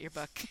to rewrite your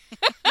book.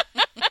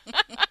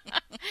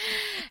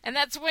 And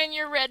that's when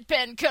your red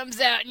pen comes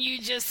out and you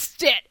just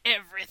stet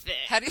everything.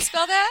 How do you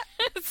spell that?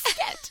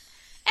 Stet.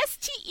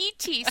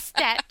 S-T-E-T,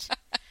 stet,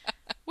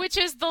 which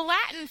is the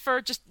Latin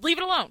for just leave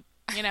it alone,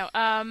 you know.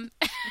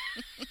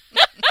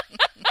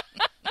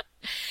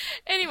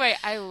 Anyway,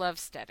 I love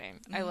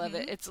stetting. I love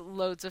it. It's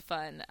loads of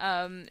fun.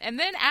 And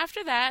then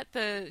after that,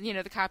 the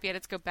copy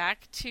edits go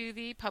back to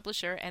the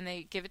publisher and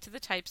they give it to the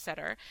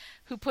typesetter,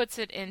 who puts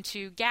it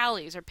into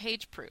galleys or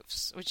page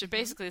proofs, which are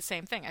basically the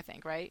same thing, I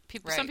think, right?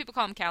 Some people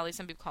call them galleys,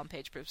 some people call them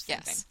page proofs. Same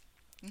thing.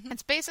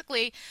 It's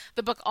basically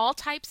the book all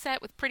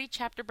typeset with pretty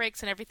chapter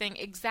breaks and everything,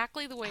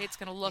 exactly the way it's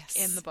going to look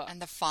in the book. And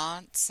the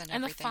fonts and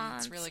everything. The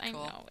fonts, it's really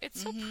cool. I know.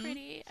 It's so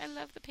pretty. I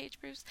love the page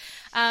proofs.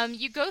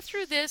 You go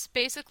through this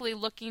basically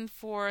looking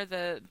for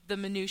the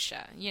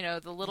minutia, you know,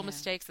 the little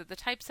mistakes that the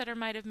typesetter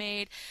might have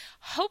made.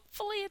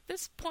 Hopefully at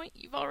this point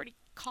you've already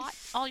caught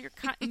all your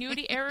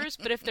continuity errors,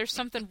 but if there's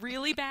something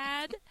really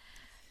bad,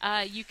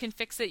 you can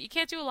fix it. You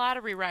can't do a lot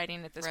of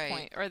rewriting at this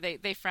point, or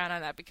they frown on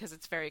that because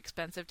it's very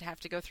expensive to have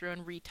to go through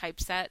and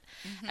retypeset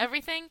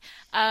everything.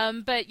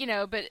 But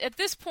at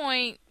this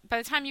point, by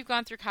the time you've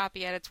gone through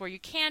copy edits where you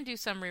can do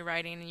some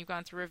rewriting and you've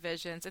gone through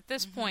revisions, at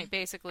this point,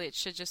 basically, it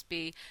should just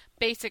be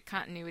basic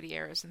continuity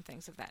errors and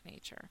things of that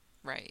nature.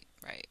 Right.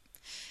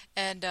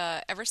 And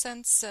ever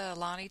since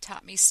Lonnie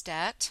taught me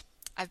stat,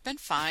 I've been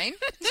fine.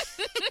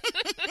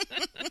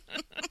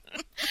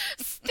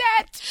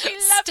 Stat! We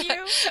love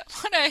you!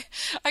 When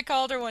I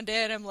called her one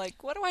day and I'm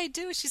like, what do I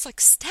do? She's like,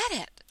 stat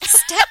it.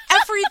 Stat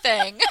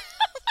everything.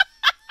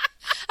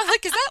 I'm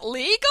like, is that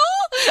legal?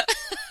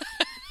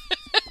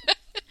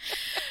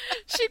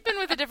 She'd been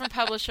with a different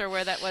publisher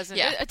where that wasn't.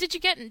 Yeah. Did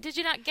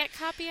you not get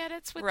copy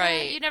edits with right,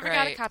 that? You never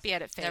got a copy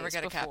edit phase. Never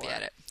got before. a copy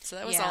edit. So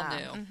that was all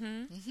new.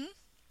 Mm-hmm.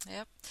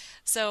 Yep.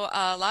 So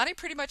Lonnie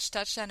pretty much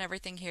touched on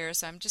everything here,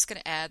 so I'm just going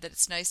to add that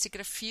it's nice to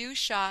get a few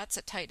shots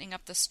at tightening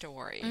up the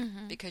story,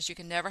 because you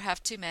can never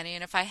have too many.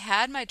 And if I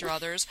had my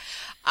druthers,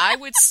 I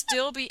would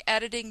still be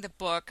editing the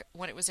book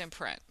when it was in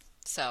print.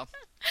 So,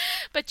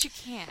 but you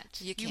can't.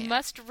 You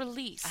must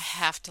release. I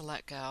have to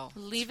let go.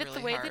 Leave it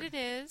the way that it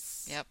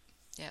is. Yep.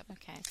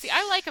 Okay. See,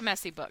 I like a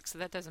messy book, so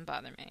that doesn't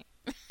bother me.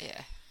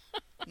 Yeah.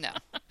 No.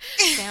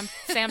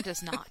 Sam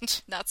does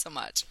not. Not so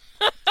much.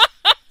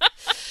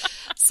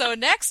 So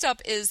next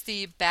up is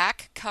the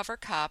back cover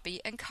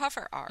copy and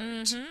cover art.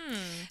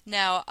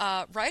 Now,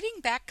 writing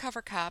back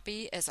cover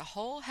copy is a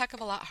whole heck of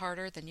a lot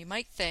harder than you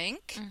might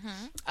think.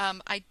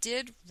 I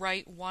did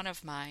write one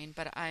of mine,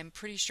 but I'm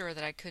pretty sure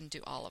that I couldn't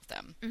do all of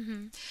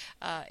them.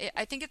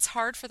 I think it's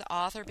hard for the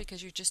author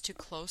because you're just too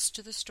close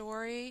to the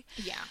story.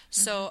 Yeah.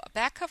 So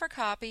back cover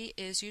copy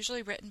is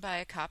usually written by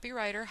a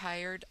copywriter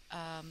hired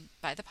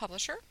by the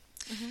publisher.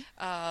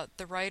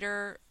 The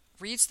writer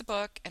reads the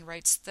book and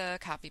writes the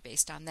copy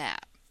based on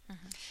that.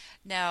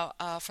 Now,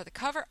 for the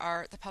cover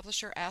art, the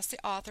publisher asks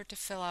the author to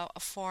fill out a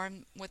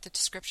form with the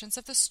descriptions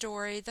of the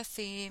story, the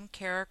theme,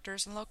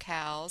 characters, and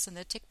locales, and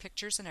they take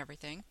pictures and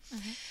everything.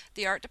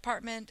 The art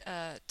department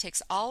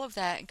takes all of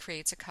that and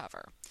creates a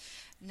cover.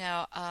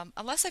 Now,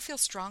 unless I feel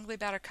strongly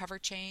about a cover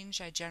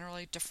change, I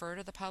generally defer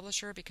to the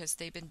publisher because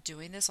they've been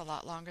doing this a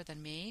lot longer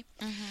than me.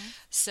 Mm-hmm.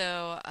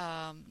 So,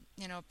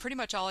 pretty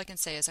much all I can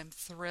say is I'm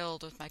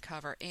thrilled with my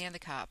cover and the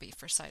copy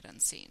for Sight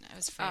Unseen. I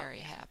was very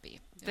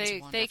happy.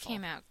 They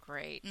came out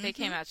great. They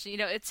came out.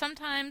 It's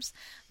sometimes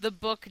the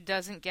book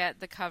doesn't get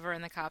the cover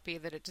and the copy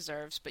that it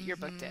deserves, but your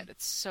book did.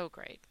 It's so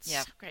great.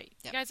 Yeah, so great.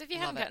 Yep. You guys, if you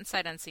haven't gotten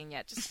Sight Unseen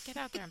yet, just get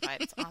out there and buy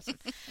it. It's awesome.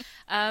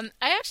 I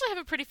actually have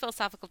a pretty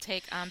philosophical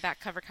take on back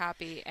cover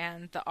copy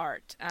and the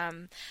art.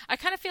 I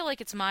kind of feel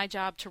like it's my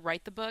job to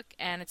write the book,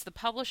 and it's the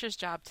publisher's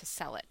job to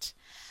sell it.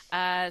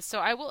 So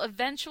I will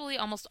eventually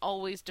almost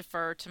always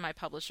defer to my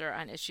publisher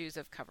on issues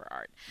of cover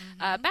art.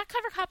 Back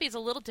cover copy is a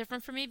little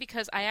different for me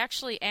because I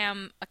actually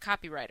am a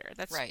copywriter.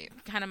 That's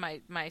kind of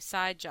my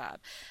side job.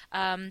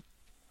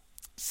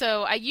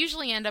 So I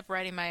usually end up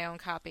writing my own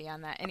copy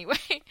on that anyway,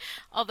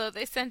 although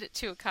they send it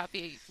to a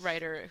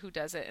copywriter who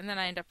does it, and then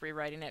I end up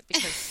rewriting it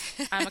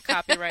because I'm a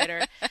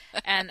copywriter,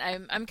 and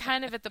I'm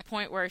kind of at the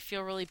point where I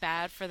feel really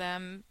bad for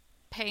them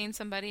paying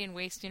somebody and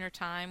wasting her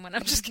time when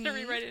I'm just going to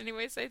rewrite it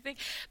anyway. So I think,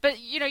 but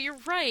you're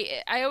right.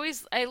 I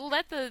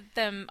let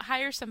them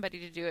hire somebody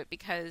to do it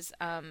because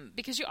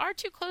you are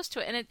too close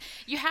to it, and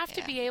you have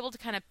to be able to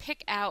kind of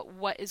pick out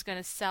what is going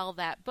to sell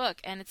that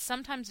book, and it's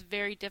sometimes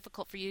very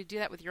difficult for you to do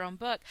that with your own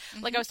book.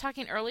 Like I was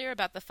talking earlier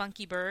about the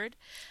funky bird.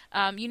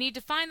 You need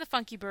to find the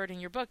funky bird in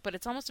your book, but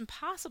it's almost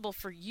impossible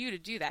for you to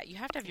do that. You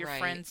have to have your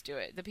friends do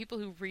it. The people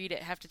who read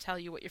it have to tell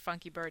you what your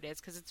funky bird is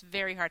because it's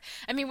very hard.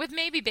 I mean, with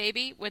Maybe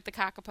Baby, with the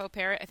Kakapo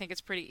parrot, I think it's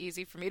pretty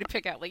easy for me to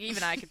pick out. Like,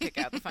 even I could pick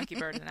out the funky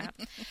bird in that.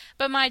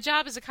 But my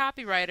job as a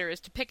copywriter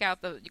is to pick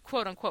out the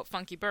quote-unquote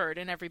funky bird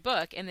in every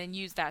book and then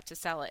use that to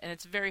sell it. And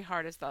it's very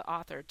hard as the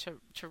author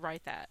to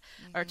write that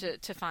or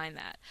to find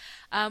that.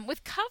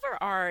 With cover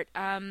art,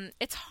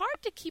 it's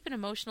hard to keep an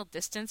emotional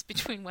distance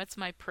between what's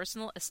my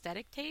personal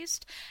aesthetic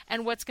taste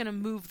and what's going to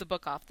move the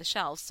book off the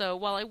shelf. So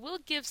while I will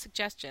give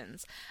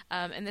suggestions,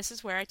 and this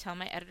is where I tell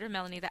my editor,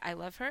 Melanie, that I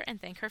love her and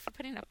thank her for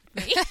putting up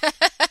with me.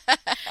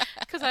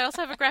 Because I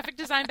also have a graphic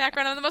design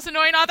background. I'm the most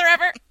annoying author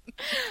ever.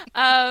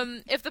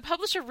 If the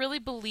publisher really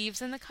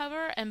believes in the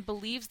cover and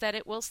believes that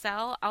it will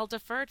sell, I'll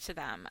defer to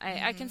them.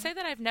 I can say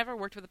that I've never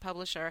worked with a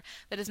publisher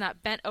that is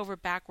not bent over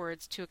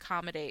backwards to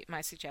accommodate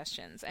my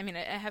suggestions. I mean,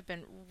 I have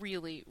been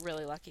really,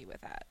 really lucky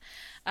with that.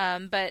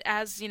 But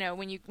as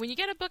when you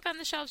get a book on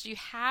the shelves, you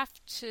have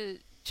to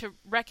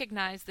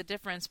recognize the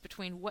difference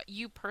between what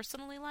you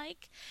personally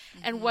like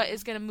and what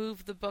is going to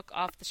move the book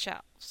off the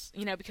shelves,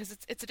 because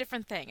it's a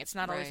different thing. It's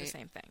not always the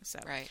same thing. So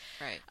Right.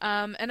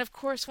 And of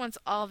course, once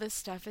all this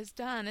stuff is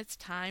done, it's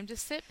time to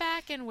sit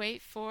back and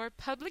wait for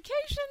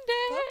publication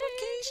day.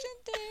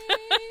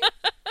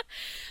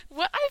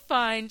 What I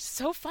find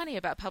so funny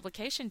about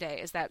publication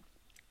day is that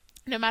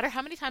no matter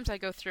how many times I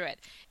go through it,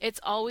 it's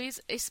always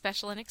a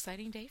special and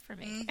exciting day for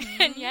me.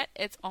 And yet,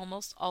 it's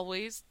almost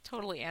always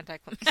totally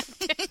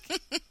anticlimactic.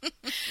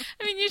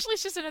 I mean, usually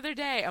it's just another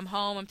day. I'm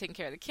home, I'm taking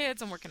care of the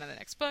kids, I'm working on the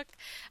next book.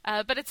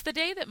 But it's the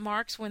day that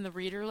marks when the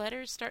reader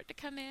letters start to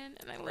come in,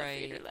 and I love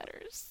reader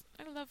letters.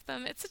 I love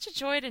them. It's such a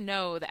joy to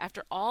know that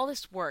after all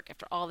this work,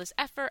 after all this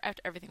effort,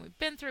 after everything we've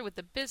been through with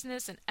the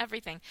business and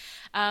everything,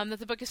 that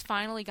the book has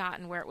finally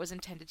gotten where it was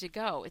intended to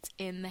go. It's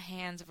in the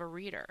hands of a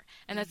reader.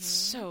 And that's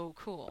so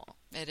cool.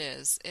 It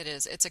is.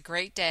 It's a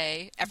great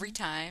day every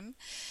time.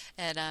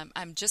 And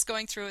I'm just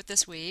going through it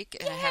this week,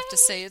 and I have to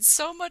say it's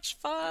so much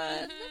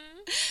fun.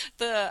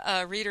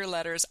 The reader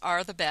letters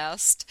are the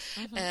best.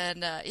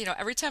 And,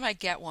 every time I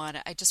get one,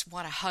 I just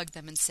want to hug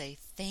them and say,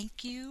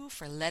 thank you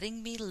for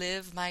letting me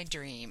live my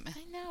dream.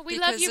 I know. We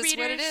love you, readers. Because it's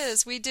what it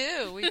is.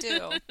 We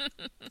do.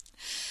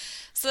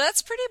 So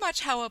that's pretty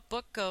much how a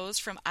book goes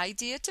from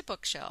idea to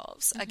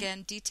bookshelves.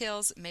 Again,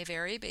 details may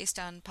vary based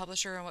on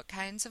publisher and what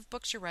kinds of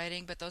books you're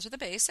writing, but those are the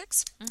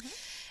basics.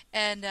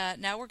 And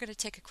now we're going to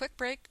take a quick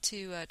break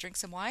to drink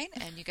some wine,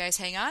 and you guys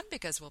hang on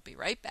because we'll be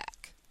right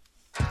back.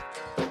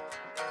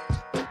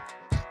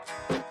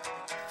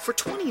 For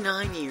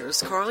 29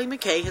 years, Carly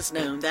McKay has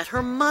known that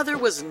her mother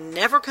was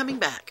never coming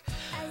back.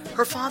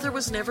 Her father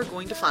was never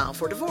going to file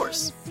for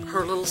divorce.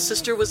 Her little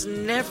sister was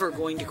never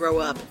going to grow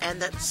up,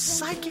 and that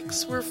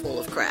psychics were full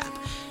of crap.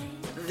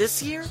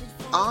 This year,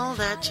 all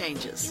that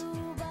changes.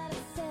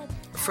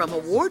 From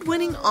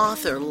award-winning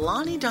author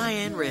Lonnie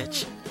Diane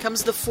Rich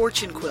comes The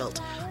Fortune Quilt,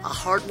 a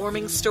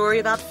heartwarming story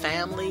about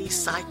family,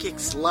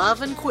 psychics,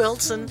 love, and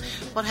quilts, and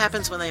what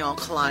happens when they all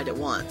collide at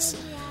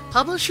once.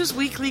 Publishers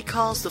Weekly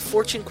calls The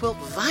Fortune Quilt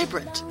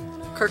vibrant.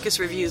 Kirkus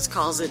Reviews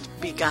calls it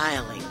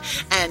beguiling.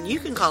 And you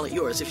can call it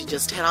yours if you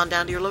just head on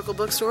down to your local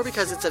bookstore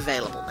because it's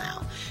available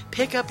now.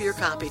 Pick up your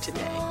copy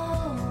today.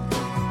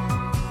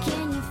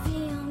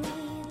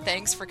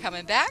 Thanks for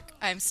coming back.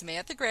 I'm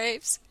Samantha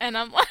Graves. And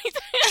I'm like,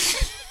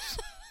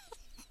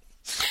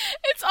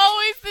 it's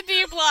always the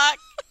D block.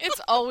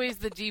 It's always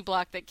the D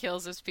block that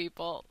kills us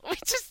people. We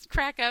just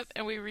crack up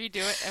and we redo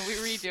it and we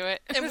redo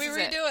it. And we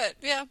redo it.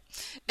 Yeah.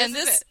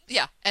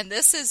 And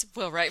this is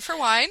We'll Write for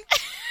Wine.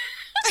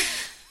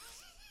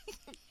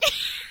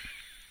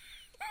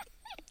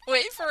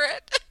 Wait for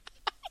it.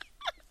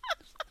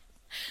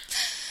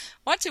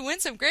 Want to win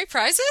some great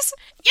prizes?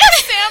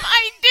 Yes, Sam,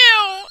 I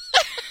do!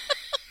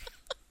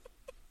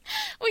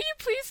 Will you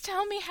please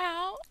tell me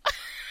how?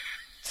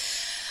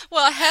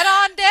 Well, head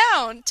on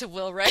down to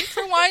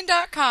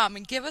willwriteforwine.com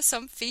and give us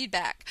some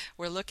feedback.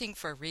 We're looking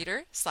for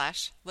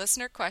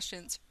reader/listener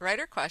questions,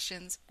 writer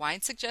questions,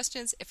 wine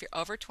suggestions if you're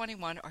over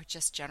 21, or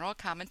just general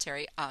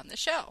commentary on the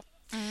show.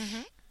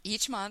 Mm-hmm.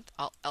 Each month,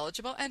 all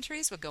eligible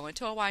entries will go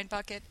into a wine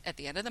bucket. At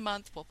the end of the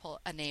month, we'll pull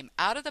a name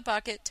out of the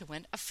bucket to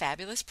win a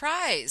fabulous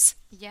prize.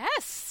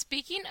 Yes,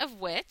 speaking of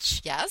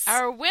which, Yes?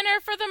 our winner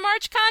for the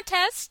March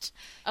contest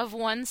of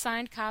one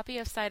signed copy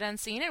of Sight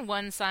Unseen and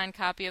one signed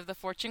copy of the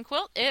Fortune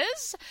Quilt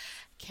is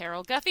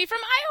Carol Guffey from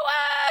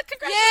Iowa.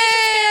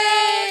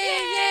 Congratulations,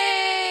 Carol!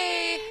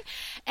 Yay!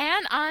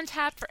 And on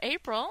tap for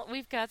April,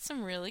 we've got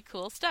some really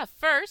cool stuff.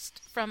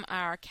 First, from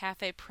our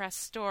Cafe Press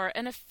store,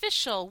 an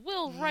official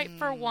Will Write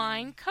for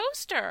Wine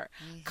coaster,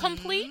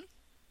 complete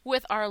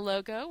with our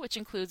logo, which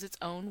includes its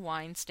own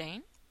wine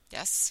stain.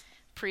 Yes.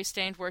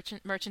 Pre-stained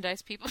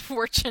merchandise, people.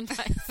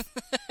 Merchandise.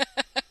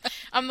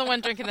 I'm the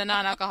one drinking the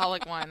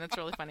non-alcoholic wine. That's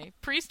really funny.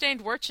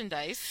 Pre-stained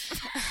merchandise.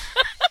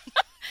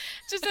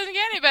 Just doesn't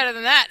get any better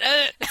than that.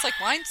 It's like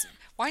wine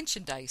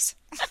should dice.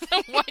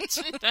 Wine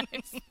should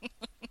dice.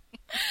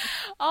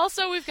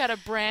 Also, we've got a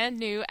brand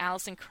new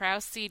Alison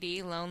Krauss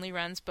CD, Lonely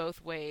Runs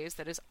Both Ways.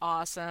 That is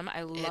awesome.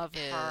 I love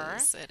her.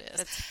 It is.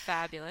 That's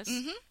fabulous.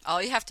 Mm-hmm.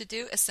 All you have to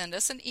do is send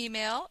us an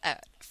email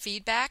at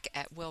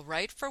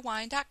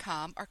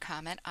feedback@willwriteforwine.com or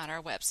comment on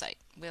our website.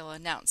 We'll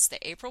announce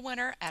the April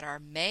winner at our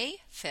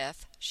May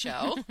 5th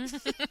show.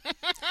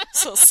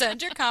 So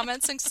send your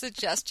comments and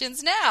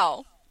suggestions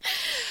now.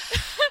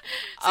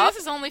 So this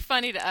is only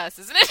funny to us,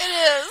 isn't it?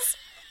 It is.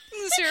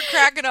 So you're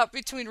cracking up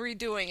between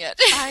redoing it.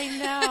 I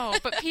know.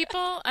 But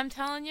people, I'm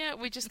telling you,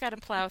 we just got to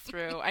plow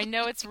through. I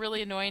know it's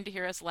really annoying to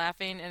hear us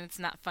laughing and it's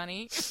not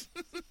funny.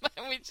 But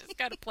we just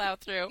got to plow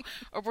through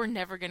or we're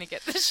never going to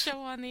get this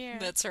show on the air.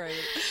 That's right.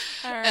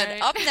 All right.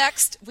 And up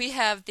next, we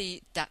have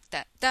the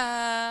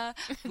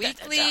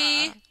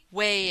weekly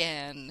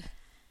weigh-in.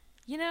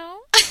 You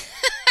know,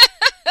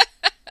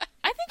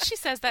 I think she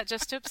says that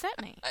just to upset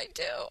me. I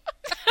do.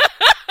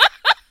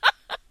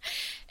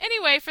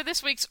 Anyway, for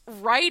this week's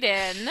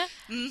write-in,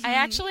 I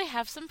actually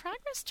have some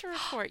progress to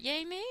report.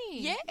 Yay me.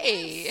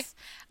 Yay. Yes.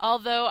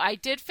 Although I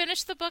did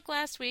finish the book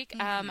last week,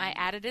 I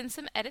added in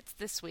some edits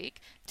this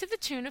week to the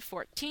tune of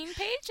 14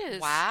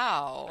 pages.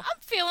 Wow. I'm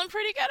feeling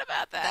pretty good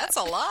about that. That's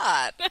a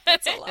lot.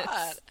 That's a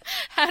lot.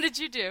 How did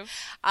you do?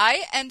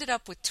 I ended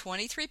up with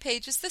 23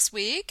 pages this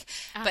week,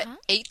 but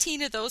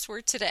 18 of those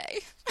were today.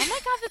 Oh my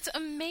God, that's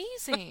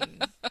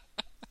amazing.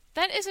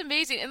 That is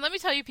amazing. And let me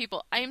tell you,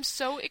 people, I am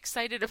so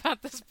excited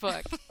about this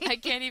book. I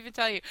can't even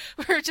tell you.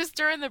 We were just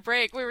during the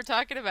break, we were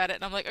talking about it,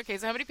 and I'm like, okay,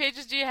 so how many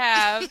pages do you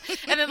have?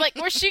 And then, like,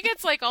 where she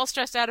gets, like, all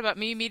stressed out about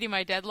me meeting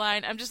my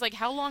deadline, I'm just like,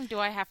 how long do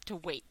I have to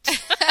wait?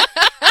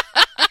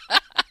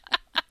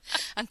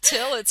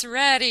 Until it's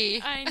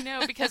ready. I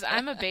know, because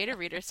I'm a beta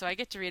reader, so I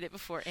get to read it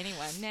before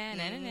anyone. Nah,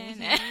 nah, nah, nah,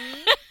 nah.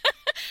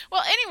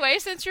 Well, anyway,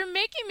 since you're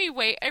making me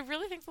wait, I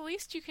really think the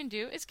least you can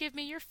do is give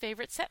me your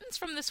favorite sentence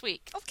from this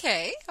week.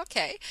 Okay.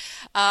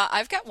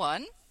 I've got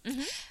one.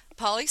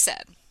 Polly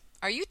said,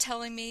 "Are you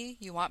telling me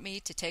you want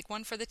me to take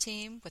one for the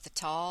team with a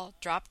tall,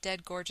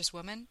 drop-dead gorgeous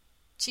woman?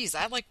 Geez,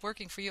 I like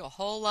working for you a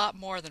whole lot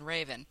more than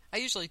Raven. I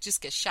usually just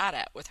get shot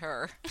at with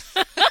her."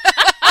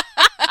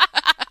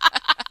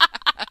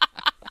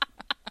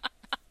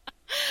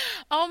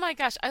 Oh my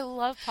gosh, I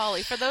love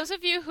Polly. For those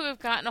of you who have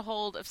gotten a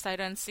hold of Sight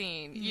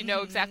Unseen, you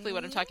know exactly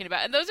what I'm talking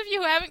about. And those of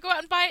you who haven't, go out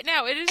and buy it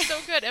now. It is so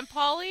good. And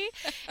Polly,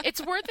 it's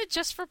worth it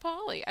just for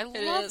Polly. I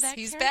love that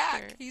He's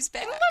character. back. He's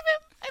back. I love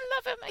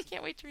him. I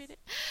can't wait to read it.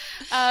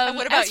 And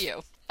what about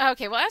you?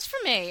 Okay, well, as for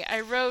me, I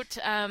wrote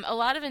a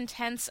lot of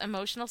intense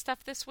emotional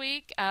stuff this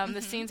week.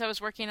 The scenes I was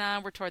working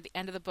on were toward the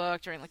end of the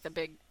book, during like the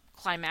big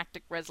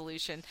climactic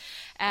resolution,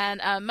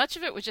 and much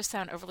of it would just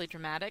sound overly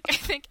dramatic, I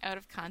think, out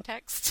of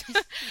context.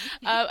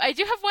 I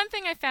do have one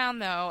thing I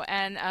found, though,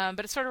 and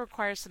but it sort of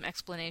requires some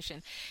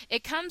explanation.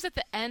 It comes at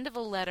the end of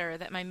a letter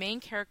that my main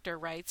character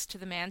writes to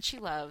the man she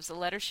loves, a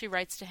letter she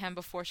writes to him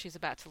before she's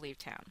about to leave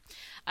town.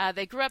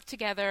 They grew up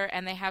together,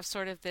 and they have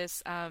sort of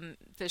this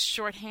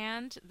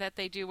shorthand that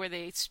they do where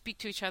they speak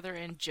to each other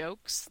in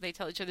jokes. They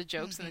tell each other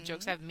jokes, and the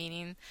jokes have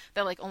meaning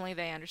that like only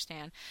they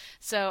understand.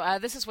 So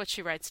this is what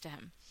she writes to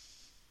him.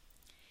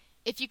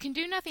 "If you can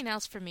do nothing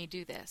else for me,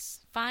 do this.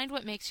 Find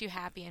what makes you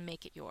happy and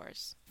make it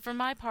yours. For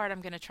my part, I'm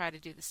going to try to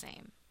do the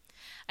same.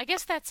 I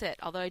guess that's it,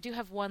 although I do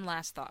have one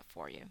last thought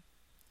for you.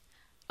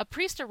 A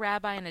priest, a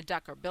rabbi, and a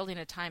duck are building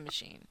a time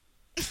machine."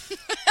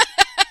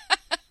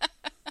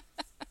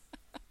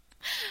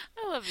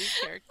 I love these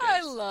characters.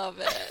 I love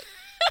it.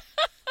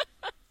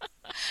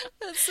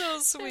 That's so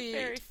sweet.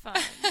 They're very fun,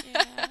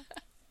 yeah.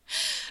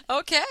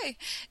 Okay.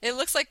 It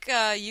looks like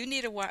you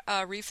need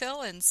a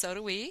refill, and so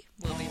do we.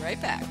 We'll be right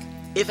back.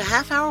 If a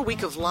half-hour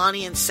week of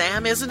Lonnie and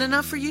Sam isn't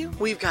enough for you,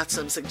 we've got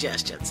some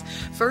suggestions.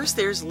 First,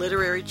 there's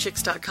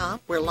LiteraryChicks.com,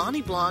 where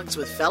Lonnie blogs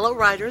with fellow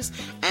writers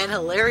and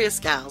hilarious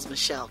gals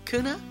Michelle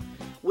Kuna,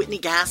 Whitney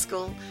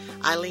Gaskell,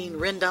 Eileen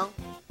Rendell,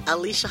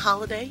 Alicia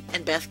Holiday,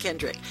 and Beth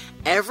Kendrick.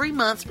 Every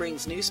month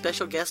brings new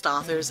special guest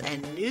authors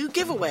and new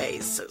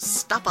giveaways, so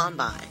stop on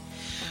by.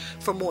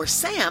 For more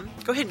Sam,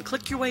 go ahead and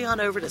click your way on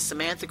over to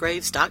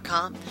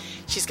SamanthaGraves.com.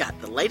 She's got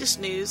the latest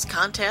news,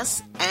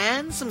 contests,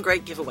 and some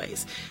great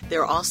giveaways.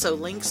 There are also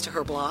links to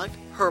her blog,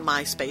 her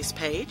MySpace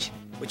page,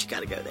 which you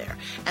got to go there,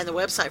 and the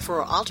website for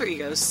her alter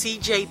ego,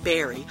 C.J.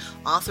 Barry,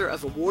 author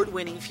of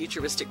award-winning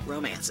futuristic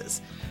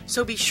romances.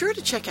 So be sure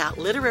to check out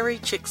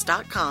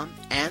LiteraryChicks.com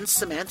and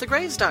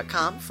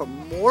SamanthaGraves.com for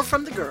more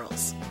from the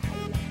girls.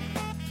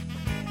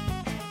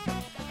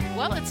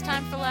 Well, it's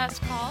time for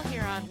last call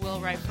here on Will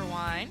Write for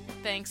Wine.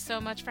 Thanks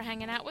so much for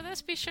hanging out with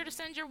us. Be sure to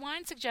send your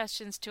wine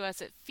suggestions to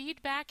us at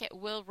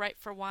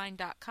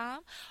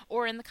feedback@willwriteforwine.com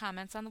or in the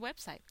comments on the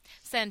website.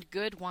 Send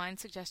good wine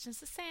suggestions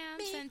to Sam.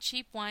 Send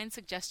cheap wine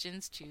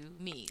suggestions to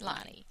me,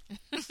 Lonnie.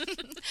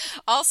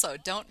 Also,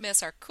 don't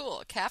miss our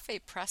cool Cafe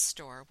Press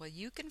store where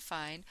you can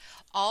find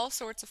all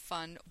sorts of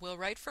fun Will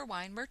Write for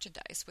Wine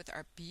merchandise with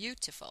our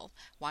beautiful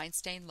wine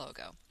stain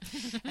logo.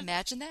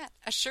 Imagine that,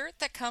 a shirt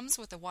that comes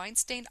with a wine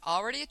stain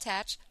already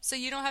attached so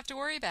you don't have to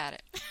worry about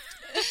it.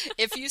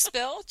 If you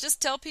spill,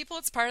 just tell people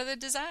it's part of the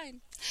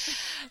design.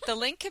 The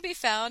link can be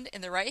found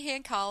in the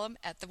right-hand column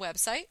at the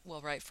website,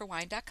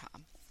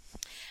 willwriteforwine.com.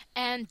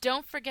 And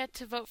don't forget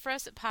to vote for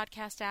us at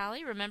Podcast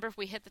Alley. Remember, if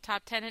we hit the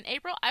top 10 in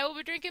April, I will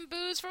be drinking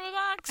booze from a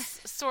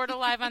box, sort of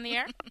live on the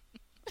air.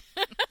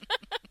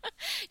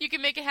 You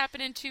can make it happen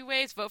in two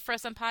ways. Vote for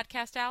us on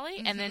Podcast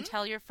Alley, and then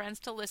tell your friends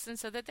to listen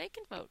so that they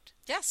can vote.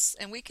 Yes,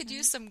 and we could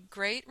use some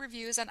great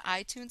reviews on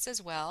iTunes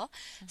as well.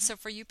 So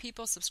for you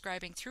people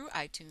subscribing through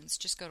iTunes,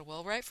 just go to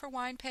Will Write for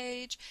Wine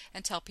page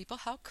and tell people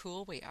how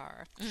cool we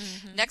are.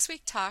 Next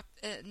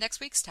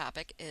week's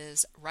topic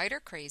is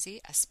Writer Crazy,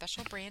 a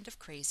special brand of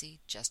crazy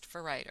just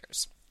for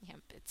writers. Yep,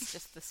 it's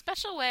just the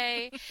special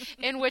way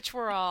in which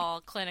we're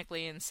all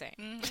clinically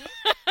insane.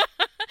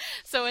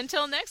 So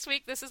until next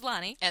week, this is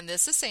Lonnie. And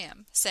this is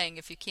Sam, saying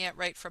if you can't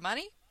write for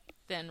money,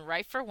 then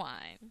write for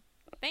wine.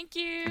 Thank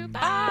you.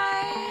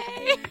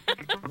 Bye.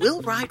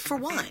 Will Write for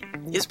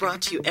Wine is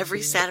brought to you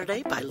every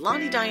Saturday by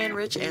Lonnie Diane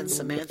Rich and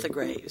Samantha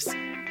Graves.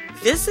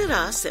 Visit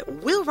us at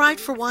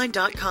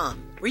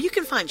willwriteforwine.com, where you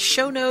can find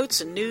show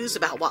notes and news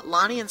about what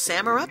Lonnie and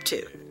Sam are up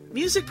to.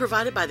 Music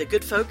provided by the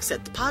good folks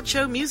at the Pod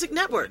Show Music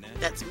Network.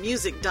 That's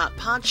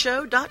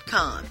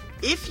music.podshow.com.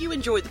 If you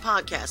enjoyed the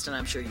podcast, and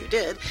I'm sure you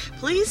did,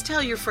 please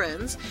tell your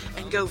friends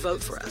and go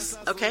vote for us,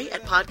 okay,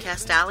 at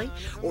Podcast Alley.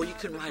 Or you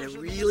can write a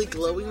really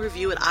glowing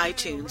review at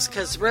iTunes,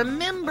 because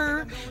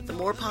remember, the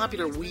more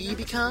popular we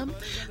become,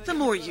 the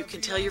more you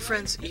can tell your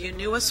friends you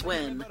knew us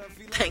when.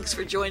 Thanks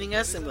for joining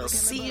us, and we'll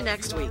see you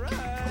next week.